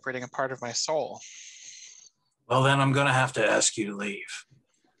like separating a part of my soul. Well, then I'm going to have to ask you to leave.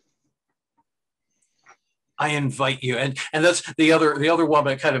 I invite you. And that's the other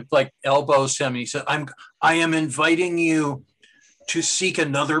woman kind of like elbows him, and he said, I am inviting you to seek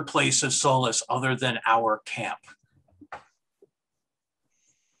another place of solace other than our camp.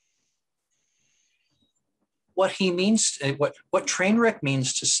 What he means, what Trainwreck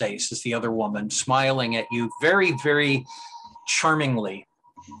means to say, says the other woman, smiling at you very, very charmingly,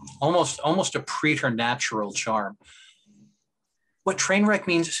 almost a preternatural charm. What Trainwreck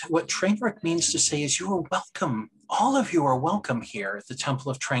means to say is, you are welcome. All of you are welcome here at the Temple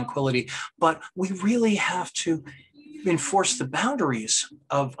of Tranquility, but we really have to enforce the boundaries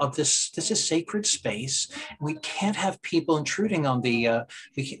of this. This is sacred space. We can't have people intruding on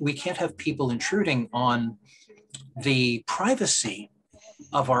we can't have people intruding on the privacy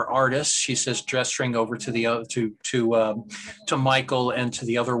of our artists, she says, gesturing over to the to Michael and to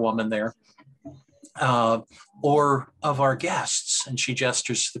the other woman there, or of our guests. And she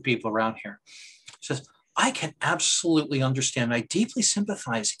gestures to the people around here. She says, I can absolutely understand. I deeply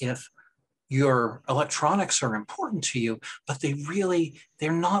sympathize if your electronics are important to you, but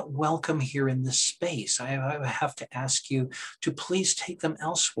they're not welcome here in this space. I have to ask you to please take them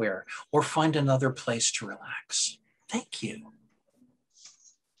elsewhere or find another place to relax. Thank you.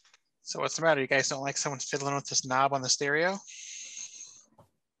 So what's the matter? You guys don't like someone fiddling with this knob on the stereo?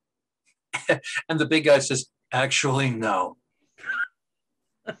 And the big guy says, actually, no.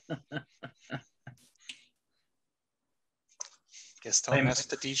 Guess don't mess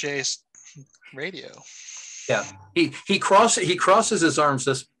with the DJs. radio. Yeah, he crosses his arms.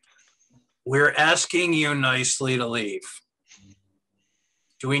 Says, "We're asking you nicely to leave.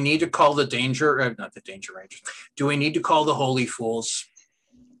 Do we need to call the not the danger rangers? Do we need to call the holy fools?"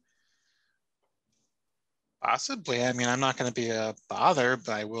 Possibly. I mean, I'm not going to be a bother,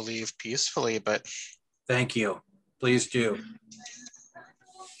 but I will leave peacefully. But thank you. Please do.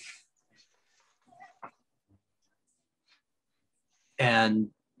 And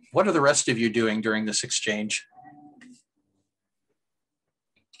what are the rest of you doing during this exchange?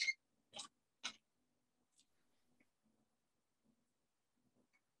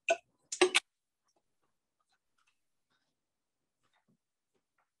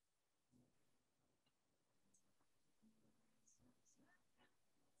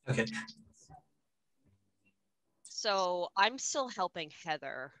 Okay. So I'm still helping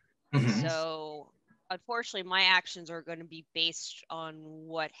Heather. Mm-hmm. So unfortunately, my actions are going to be based on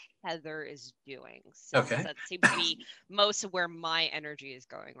what Heather is doing. Okay. That seems to be most of where my energy is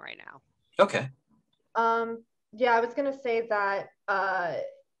going right now. Okay. Yeah, I was going to say that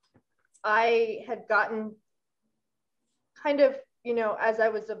I had gotten kind of, as I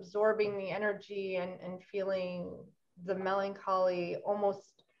was absorbing the energy and feeling the melancholy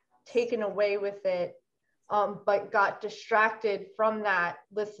almost taken away with it, but got distracted from that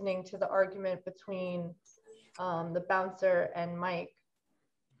listening to the argument between the bouncer and Mike.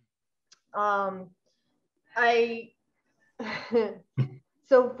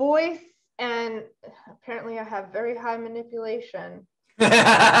 So voice, and apparently I have very high manipulation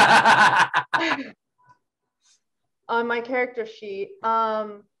on my character sheet.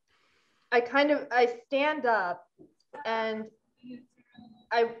 I stand up and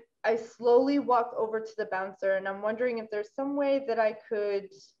I slowly walk over to the bouncer, and I'm wondering if there's some way that I could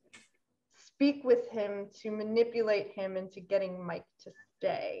speak with him to manipulate him into getting Mike to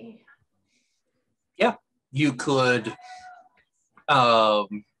stay. Yeah, you could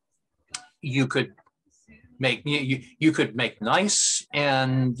make nice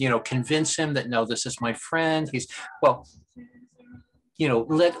and convince him that no, this is my friend.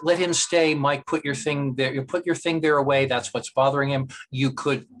 Let him stay. Mike, put your thing there. You put your thing there away. That's what's bothering him. You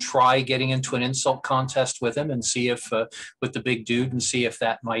could try getting into an insult contest with him and see if with the big dude and see if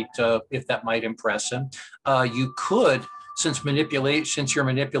that might impress him. You could, since your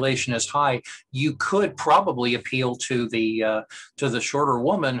manipulation is high, you could probably appeal to the shorter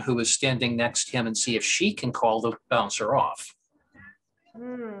woman who is standing next to him and see if she can call the bouncer off.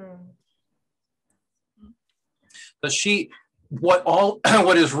 But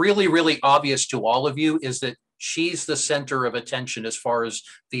what is really, really obvious to all of you is that she's the center of attention as far as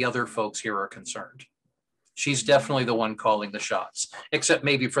the other folks here are concerned. She's definitely the one calling the shots, except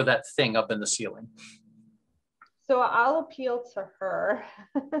maybe for that thing up in the ceiling. So I'll appeal to her.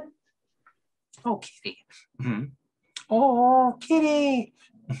 Oh, Kitty. Mm-hmm. Oh, Kitty.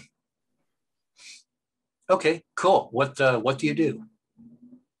 Okay, cool. What do you do?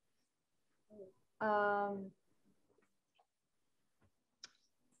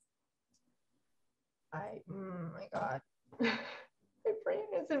 My God, my brain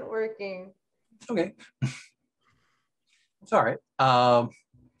isn't working. Okay, it's all right.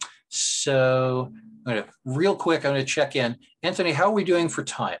 So real quick, I'm going to check in. Anthony, how are we doing for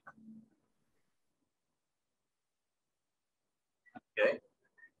time?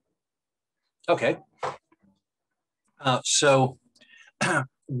 Okay. So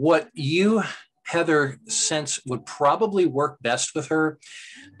what you, Heather, sense would probably work best with her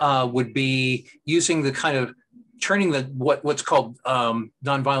would be using the kind of turning what's called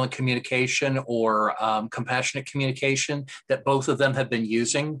nonviolent communication or compassionate communication that both of them have been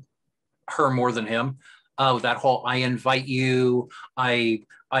using, her more than him. That whole I invite you, I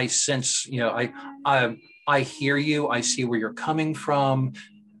sense, I hear you, I see where you're coming from.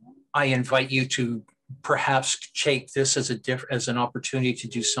 I invite you to perhaps take this as an opportunity to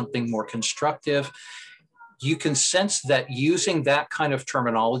do something more constructive. You can sense that using that kind of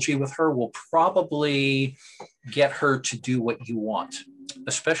terminology with her will probably get her to do what you want,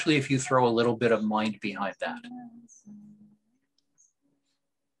 especially if you throw a little bit of mind behind that.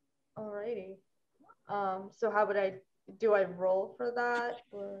 Alrighty. So how would do I roll for that?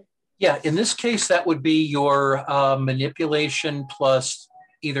 Or? Yeah, in this case, that would be your manipulation plus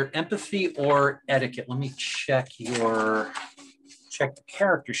either empathy or etiquette. Let me check the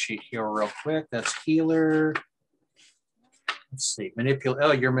character sheet here real quick. That's healer. Let's see,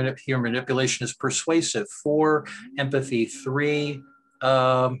 your manipulation is persuasive, 4, empathy 3.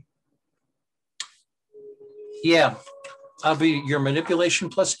 Yeah, I'll be your manipulation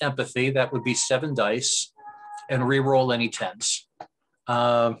plus empathy. That would be 7 dice, and re-roll any 10s.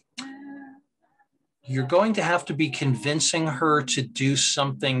 you're going to have to be convincing her to do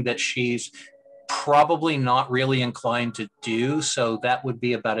something that she's probably not really inclined to do. So that would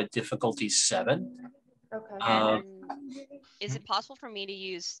be about a difficulty 7. Okay. Is it possible for me to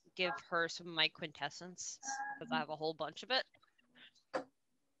give her some of my quintessence, because I have a whole bunch of it,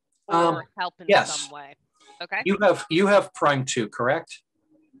 or help in some way? Okay. You have Prime 2, correct?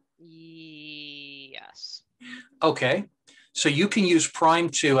 Yes. Okay. So you can use Prime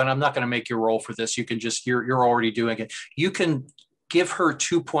 2, and I'm not going to make you roll for this. You can just, you're already doing it. You can give her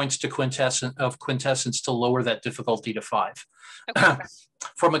 2 points to quintessence to lower that difficulty to 5. Okay.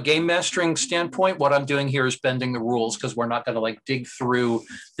 From a game mastering standpoint, what I'm doing here is bending the rules, because we're not going to like dig through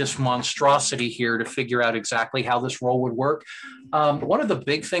this monstrosity here to figure out exactly how this roll would work. One of the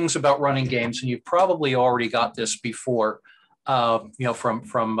big things about running games, and you've probably already got this before,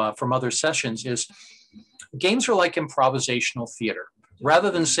 from other sessions, is games are like improvisational theater. Rather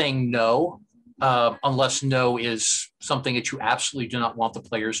than saying no, unless no is something that you absolutely do not want the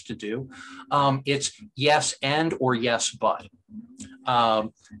players to do, it's yes and or yes but.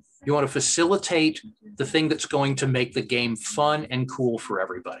 You want to facilitate the thing that's going to make the game fun and cool for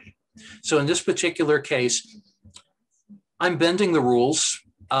everybody. So in this particular case, I'm bending the rules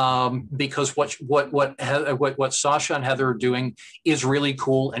because what Sasha and Heather are doing is really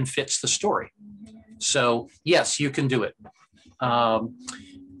cool and fits the story. So yes, you can do it.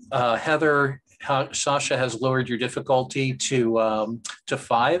 Heather, Sasha has lowered your difficulty to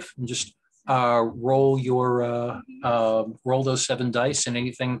 5. And just roll those 7 dice, and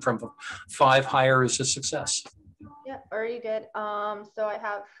anything from 5 higher is a success. Yeah, already did. So I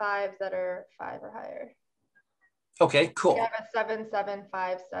have 5 that are 5 or higher. Okay, cool. I have a 7, 7,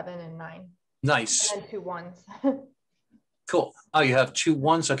 5, 7, and 9. Nice. And 2 1s. Cool. Oh, you have 2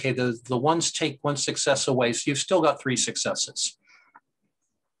 1s. Okay, the 1s take 1 success away, so you've still got 3 successes.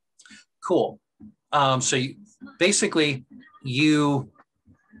 Cool. So basically, you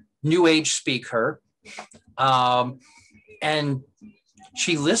New Age speak her, and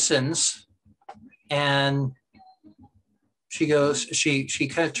she listens, and she goes. She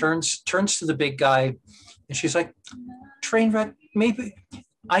kind of turns to the big guy, and she's like, "Trainwreck, maybe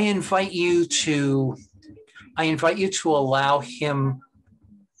I invite you to allow him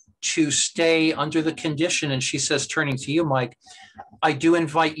to stay under the condition." And she says, turning to you, Mike, I do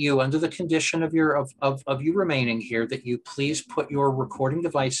invite you, under the condition of you remaining here, that you please put your recording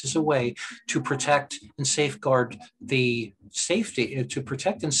devices away to protect and safeguard the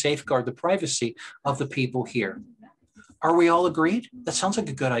privacy of the people here. Are we all agreed? That sounds like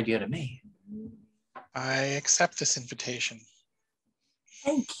a good idea to me. I accept this invitation.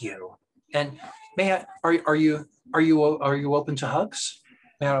 Thank you. And may I? Are you open to hugs?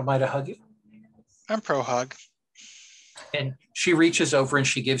 Might I hug you? I'm pro hug. And she reaches over and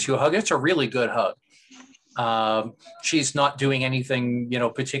she gives you a hug. It's a really good hug. She's not doing anything,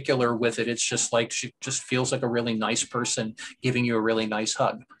 particular with it. It's just like, she just feels like a really nice person giving you a really nice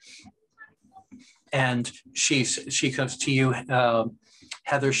hug. And she comes to you,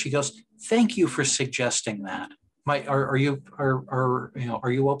 Heather. She goes, "Thank you for suggesting that. Are you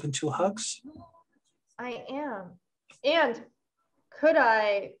open to hugs?" I am. And could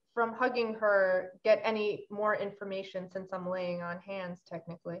I, from hugging her, get any more information, since I'm laying on hands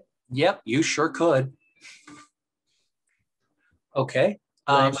technically? Yep, you sure could. Okay.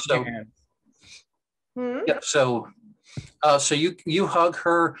 So you hug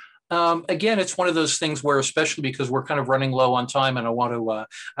her. Again, it's one of those things where, especially because we're kind of running low on time, and I want to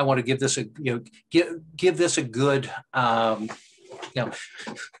give this a give this a good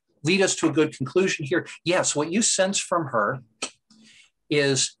lead us to a good conclusion here. Yes, what you sense from her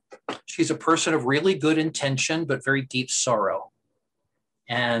is she's a person of really good intention, but very deep sorrow.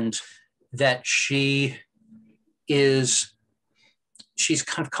 And that she's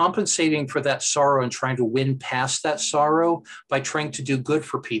kind of compensating for that sorrow and trying to win past that sorrow by trying to do good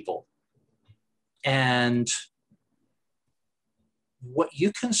for people. And what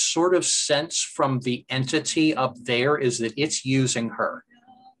you can sort of sense from the entity up there is that it's using her,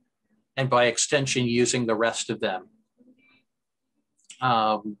 and by extension, using the rest of them.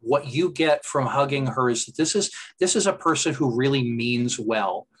 What you get from hugging her is that this is a person who really means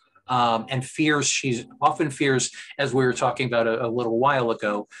well, and she often fears, as we were talking about a little while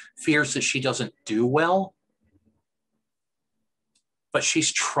ago, fears that she doesn't do well, but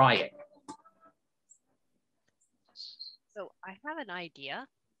she's trying. So I have an idea,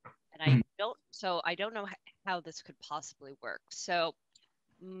 and I don't know how this could possibly work. So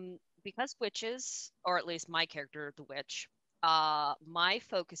because witches, or at least my character, the witch, my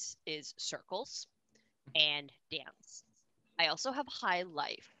focus is circles and dance. I also have high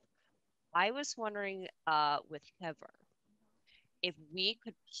life. I was wondering with Heather if we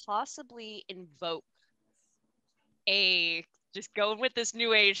could possibly invoke just going with this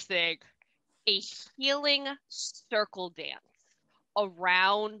new age thing, a healing circle dance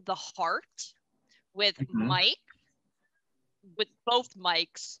around the heart with Mike, with both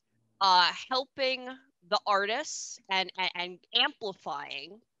mics, helping the artists and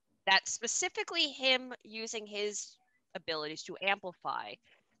amplifying that, specifically him using his abilities to amplify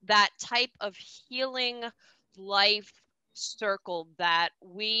that type of healing life circle, that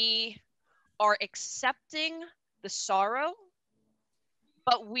we are accepting the sorrow,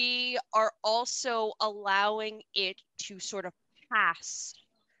 but we are also allowing it to sort of pass,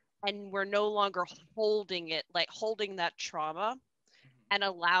 and we're no longer holding it, like holding that trauma, and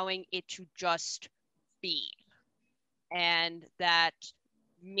allowing it to just be. And that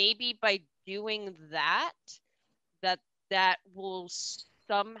maybe by doing that, that will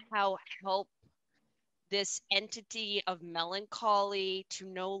somehow help this entity of melancholy to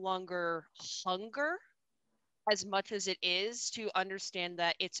no longer hunger as much as it is, to understand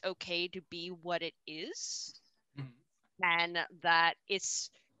that it's okay to be what it is, and that it's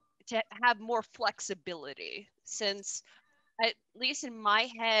to have more flexibility. Since, at least in my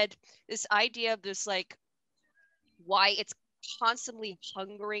head, this idea of this, like, why it's constantly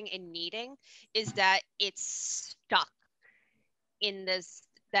hungering and needing is that it's stuck in this,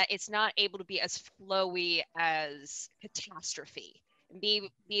 that it's not able to be as flowy as catastrophe, and be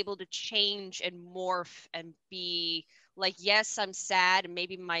able to change and morph and be like, yes, I'm sad, and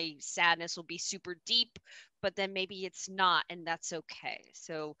maybe my sadness will be super deep, but then maybe it's not, and that's okay.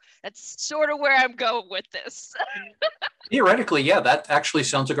 So that's sort of where I'm going with this. Theoretically, yeah, that actually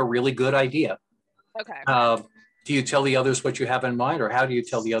sounds like a really good idea. Okay. Do you tell the others what you have in mind, or how do you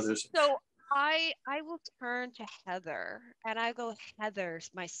tell the others? So I will turn to Heather, and I go, Heather,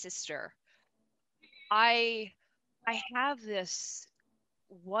 my sister, I have this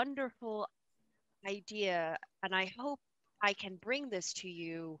wonderful idea, and I hope I can bring this to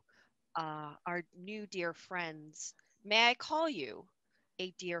you, our new dear friends. May I call you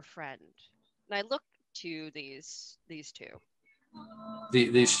a dear friend? And I look to these two.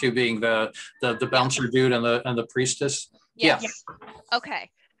 These two being the bouncer dude and the priestess. Yes. Yeah. Okay.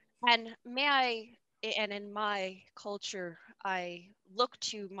 And may I, and in my culture, I look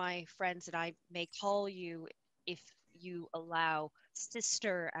to my friends, and I may call you, if you allow,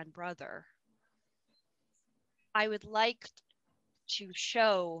 sister and brother. I would like to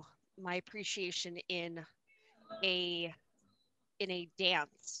show my appreciation in a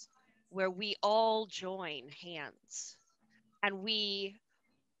dance where we all join hands and we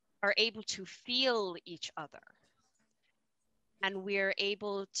are able to feel each other, and we're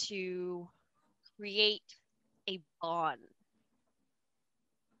able to create a bond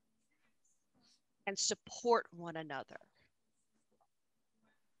and support one another.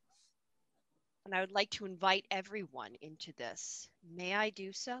 And I would like to invite everyone into this. May I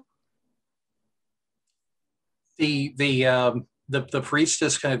do so? The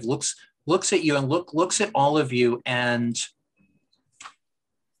priestess kind of looks at you and looks at all of you, and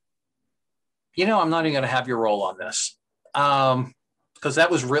I'm not even going to have you roll on this, because that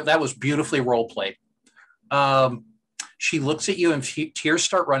was beautifully role played. She looks at you, and tears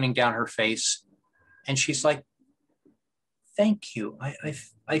start running down her face, and she's like, "Thank you.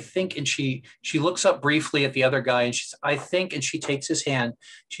 I think," and she looks up briefly at the other guy, and she's, "I think," and she takes his hand.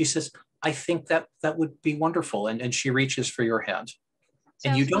 She says, "I think that would be wonderful," and she reaches for your hand.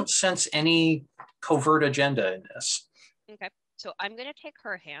 And you don't sense any covert agenda in this. Okay, so I'm going to take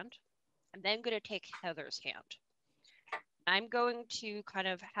her hand. I'm then going to take Heather's hand. I'm going to kind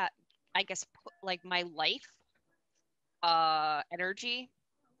of I guess, put like my life energy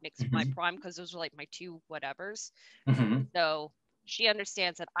mixed with my prime, because those are like my two whatevers. So she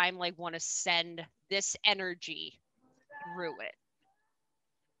understands that I'm like, want to send this energy through it.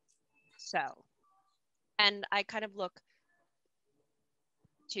 So, and I kind of look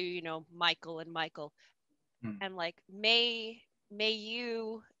to Michael, and like, may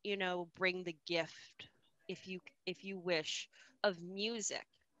you bring the gift, if you wish, of music,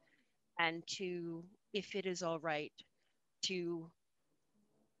 and to, if it is all right, to,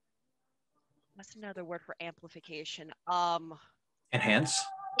 what's another word for amplification? Enhance,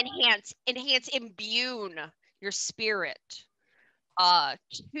 imbue your spirit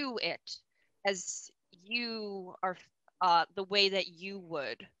to it, as you are, the way that you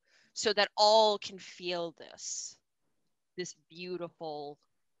would, so that all can feel this beautiful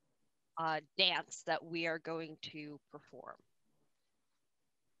dance that we are going to perform.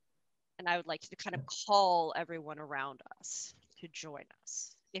 And I would like to kind of call everyone around us to join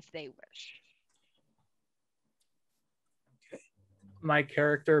us. if they wish. My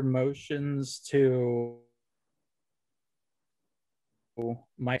character motions to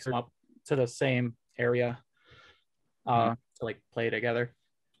Mike up to the same area to like play together.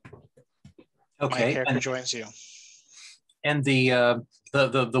 Okay. My character joins you. And the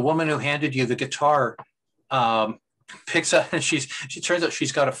woman who handed you the guitar picks up, and she turns out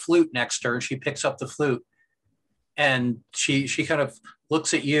she's got a flute next to her, and she picks up the flute, and she kind of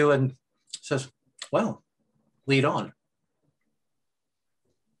looks at you and says, well, lead on.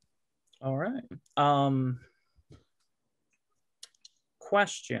 All right.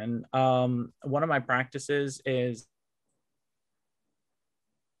 Question. One of my practices is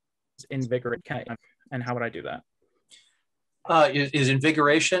invigorate, and how would I do that? Is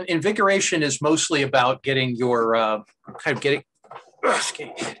invigoration. Invigoration is mostly about getting your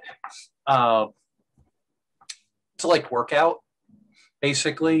to like workout,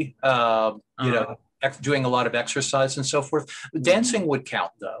 basically. Doing a lot of exercise and so forth. Dancing would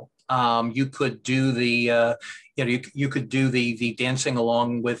count, though. You could do the you could do the dancing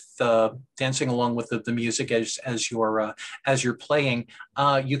along with the music as you're playing.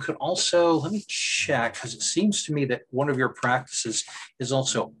 You could also, let me check, because it seems to me that one of your practices is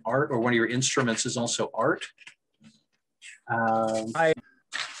also art, or one of your instruments is also art.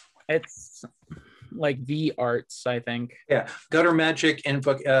 It's like the arts, I think. Yeah, gutter magic,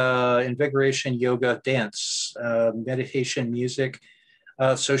 invigoration, yoga, dance, meditation, music,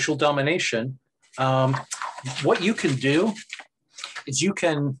 social domination. What you can do is you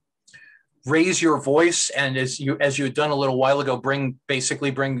can raise your voice, and as you had done a little while ago, bring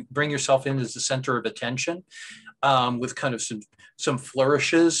yourself in as the center of attention, with kind of some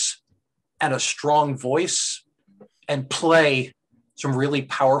flourishes and a strong voice, and play some really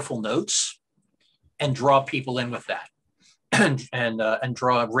powerful notes and draw people in with that, and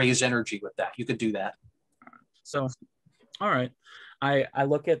raise energy with that. You could do that. So, all right, I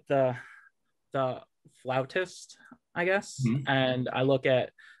look at the flautist, I guess, and I look at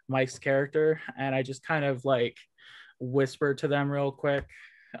Mike's character, and I just kind of like whisper to them real quick,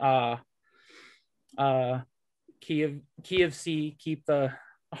 key of C, keep the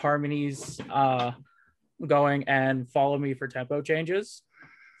harmonies going, and follow me for tempo changes.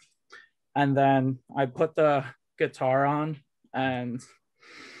 And then I put the guitar on and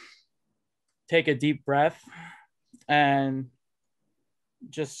take a deep breath and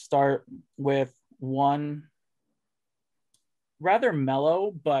just start with one rather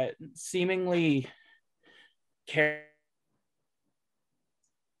mellow but seemingly carrying,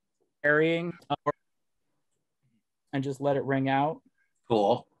 and just let it ring out.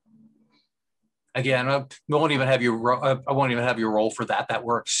 Cool. Again, I won't even have you roll for that. That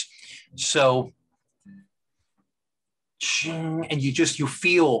works. So, and you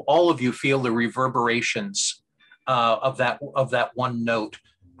feel, all of you feel the reverberations of that one note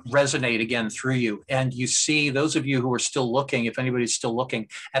resonate again through you. And you see, those of you who are still looking, if anybody's still looking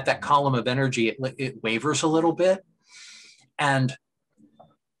at that column of energy, it wavers a little bit. And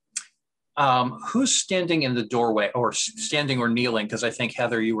who's standing in the doorway, or standing or kneeling? Because I think,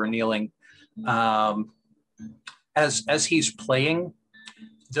 Heather, you were kneeling. As he's playing,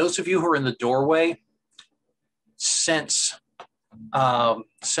 those of you who are in the doorway sense the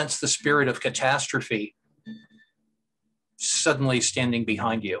spirit of catastrophe suddenly standing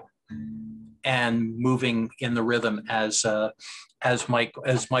behind you and moving in the rhythm as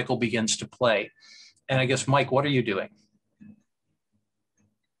Michael begins to play. And I guess, Mike, what are you doing?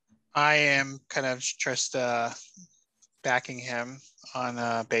 I am kind of just backing him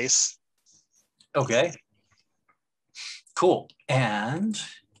on bass. Okay. Cool. And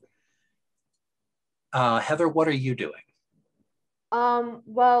Heather, what are you doing?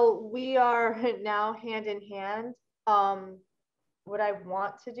 Well, we are now hand in hand. What I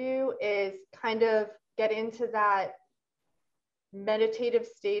want to do is kind of get into that meditative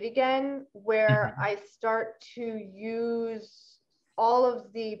state again, where I start to use all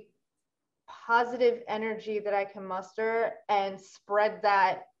of the positive energy that I can muster and spread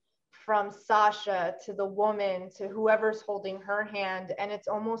that from Sasha to the woman to whoever's holding her hand. And it's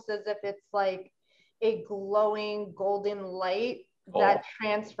almost as if it's like a glowing golden light that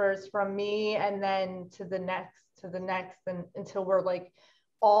transfers from me and then to the next, and until we're like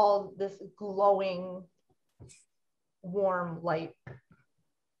all this glowing warm light.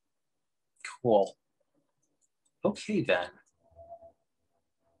 Cool. Okay, then.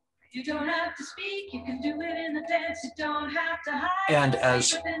 You don't have to speak, you can do it in the dance, you don't have to hide. And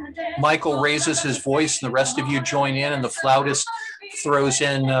as Michael raises his voice and the rest of you join in, and the flautist throws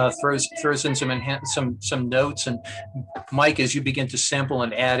in some notes, and Mike, as you begin to sample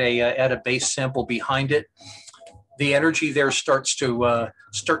and add a bass sample behind it, the energy there starts to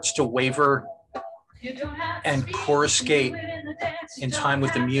waver and coruscate in time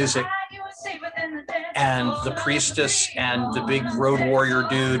with the music. And the priestess and the big road warrior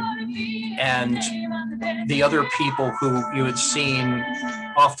dude and the other people who you had seen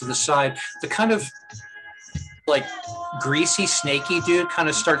off to the side, the kind of like greasy, snaky dude kind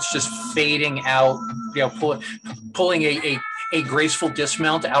of starts just fading out, pulling a graceful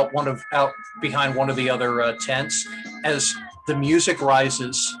dismount out behind one of the other tents as the music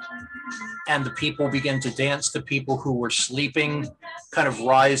rises and the people begin to dance. The people who were sleeping kind of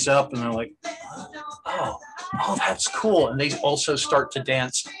rise up and they're like, oh, that's cool. And they also start to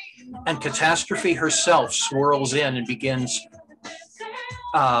dance. And Catastrophe herself swirls in and begins,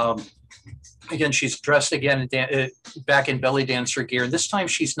 again, she's dressed again back in belly dancer gear. And this time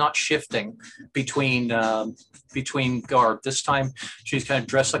she's not shifting between garb. This time she's kind of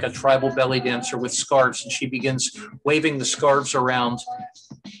dressed like a tribal belly dancer with scarves, and she begins waving the scarves around,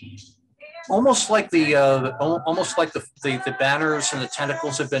 almost like the banners and the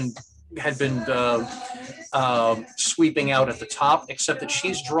tentacles had been sweeping out at the top, except that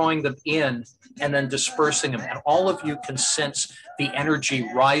she's drawing them in and then dispersing them, and all of you can sense the energy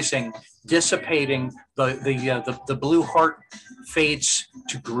rising, dissipating. The blue heart fades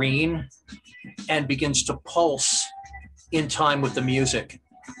to green and begins to pulse in time with the music,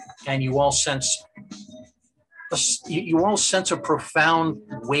 and you all sense a profound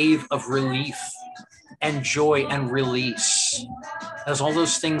wave of relief and joy and release as all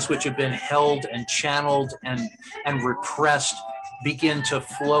those things which have been held and channeled and repressed begin to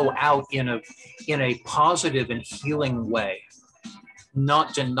flow out in a positive and healing way,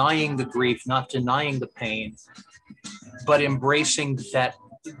 not denying the grief, not denying the pain, but embracing that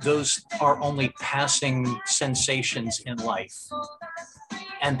those are only passing sensations in life.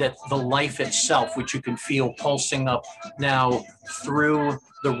 And that the life itself, which you can feel pulsing up now through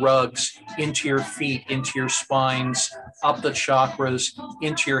the rugs, into your feet, into your spines, up the chakras,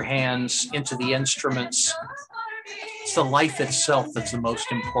 into your hands, into the instruments. It's the life itself that's the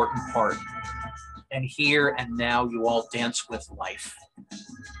most important part. And here and now, you all dance with life.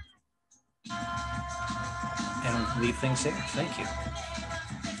 And leave things there. Thank you.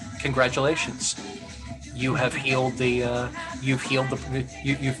 Congratulations. You have healed the you've healed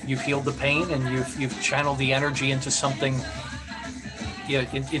the pain, and you've channeled the energy into something,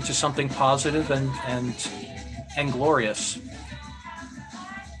 into something positive and glorious.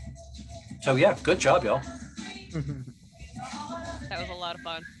 So yeah, good job, y'all. That was a lot of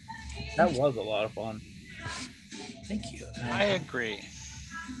fun. That was a lot of fun. Thank you. I agree.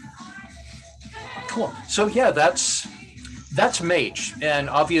 Cool. So yeah, that's Mage, and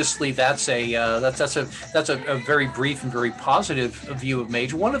obviously that's a very brief and very positive view of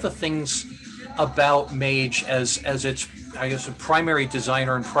Mage. One of the things about Mage as its, I guess, a primary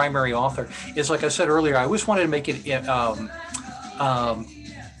designer and primary author is, like I said earlier, I always wanted to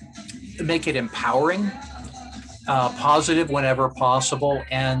make it empowering, positive whenever possible,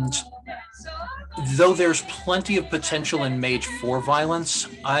 and though there's plenty of potential in Mage for violence,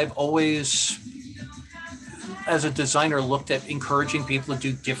 I've always, as a designer, looked at encouraging people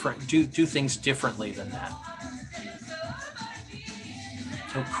to do things differently than that.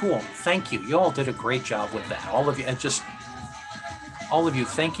 So cool. Thank you. You all did a great job with that. All of you, and just all of you.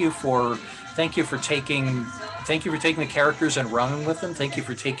 Thank you for taking the characters and running with them. Thank you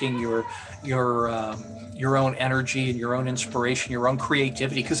for taking your own energy and your own inspiration, your own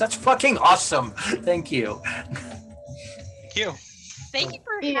creativity, because that's fucking awesome. Thank you. Thank you. Thank you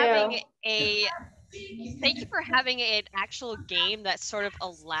for having a. Thank you for having an actual game that sort of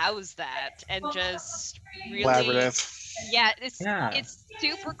allows that and just really Collaborative. Yeah, it's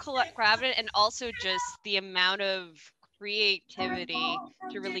super collaborative, and also just the amount of creativity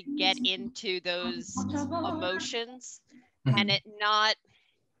to really get into those emotions and it not,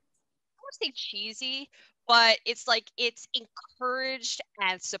 I won't say cheesy, but it's like it's encouraged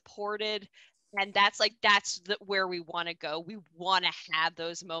and supported. And that's where we want to go. We want to have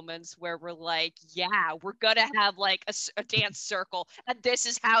those moments where we're like, yeah, we're going to have like a dance circle, and this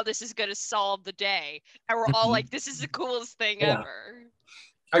is how this is going to solve the day. And we're all like, this is the coolest thing ever.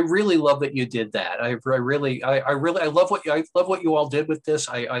 I really love that you did that. I love what you all did with this.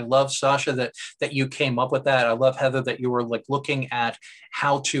 I love, Sasha, that you came up with that. I love, Heather, that you were like looking at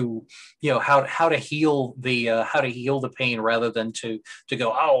how to, how to heal the pain rather than to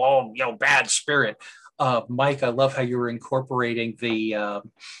go, bad spirit. Mike, I love how you were incorporating the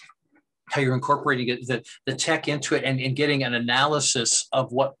incorporating it, the tech into it, and getting an analysis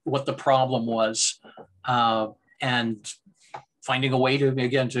of what the problem was, and finding a way to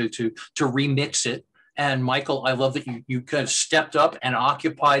remix it. And Michael, I love that you kind of stepped up and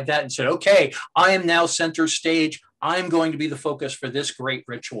occupied that and said, okay, I am now center stage. I'm going to be the focus for this great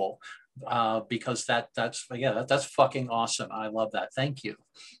ritual, because that's fucking awesome. I love that. Thank you.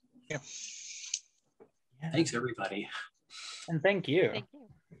 Yeah. Thanks, everybody. And thank you. Thank you.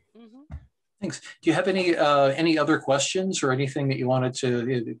 Mm-hmm. Thanks. Do you have any other questions or anything that you wanted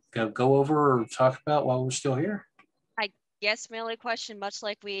to go over or talk about while we're still here? I guess my only question, much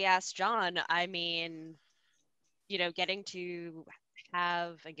like we asked John, I mean, getting to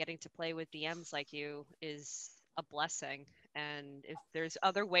have and getting to play with DMs like you is a blessing. And if there's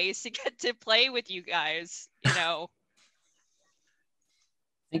other ways to get to play with you guys,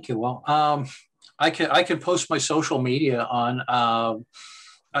 Thank you. Well, I can post my social media on.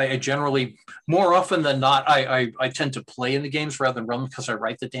 I generally, more often than not, I tend to play in the games rather than run because I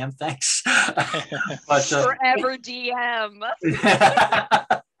write the damn things. But forever DM.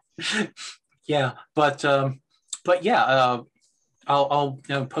 Yeah, but yeah, I'll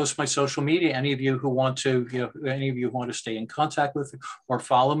post my social media. Any of you who want to, stay in contact with or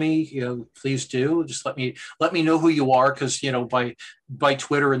follow me, please do. Just let me know who you are, because by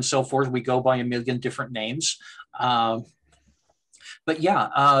Twitter and so forth, we go by a million different names. But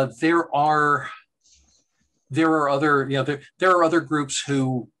yeah, there are other groups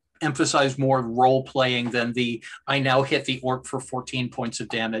who emphasize more role playing than the I now hit the orc for 14 points of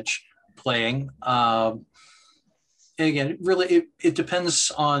damage playing. And again, it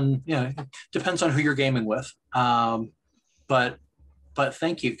depends on who you're gaming with. But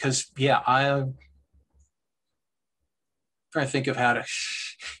thank you, because yeah, I'm trying to think of how to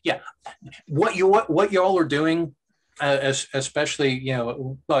what y'all are doing, especially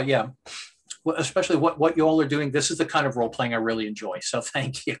especially what y'all are doing. This is the kind of role playing I really enjoy. So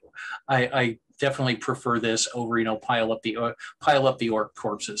thank you. I definitely prefer this over pile up the orc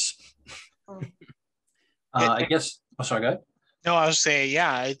corpses. I guess. Oh, sorry, go ahead. No, I was saying,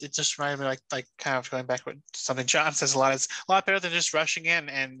 yeah, it just reminded me like kind of going back with something John says a lot. It's a lot better than just rushing in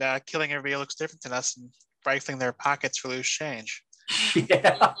and killing everybody who looks different than us and rifling their pockets for loose change.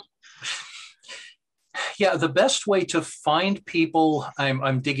 Yeah. Yeah, the best way to find people,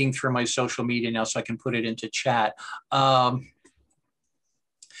 I'm digging through my social media now so I can put it into chat. The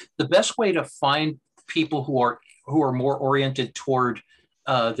best way to find people who are more oriented toward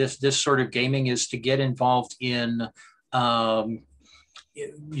this sort of gaming is to get involved in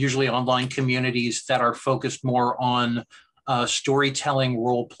usually online communities that are focused more on storytelling,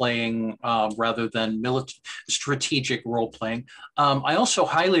 role-playing, rather than strategic role-playing. I also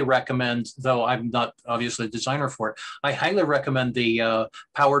highly recommend, though I'm not obviously a designer for it, I highly recommend the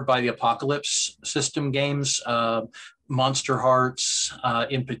Powered by the Apocalypse system games. Monster Hearts,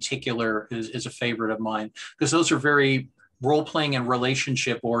 in particular, is a favorite of mine, because those are very role-playing and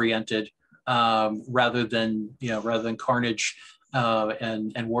relationship-oriented, rather than carnage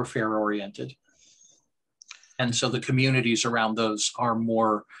and warfare-oriented. And so the communities around those are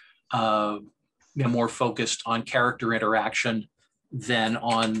more more focused on character interaction than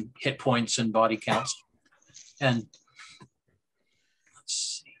on hit points and body counts. And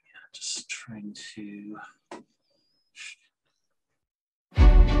let's see, just trying to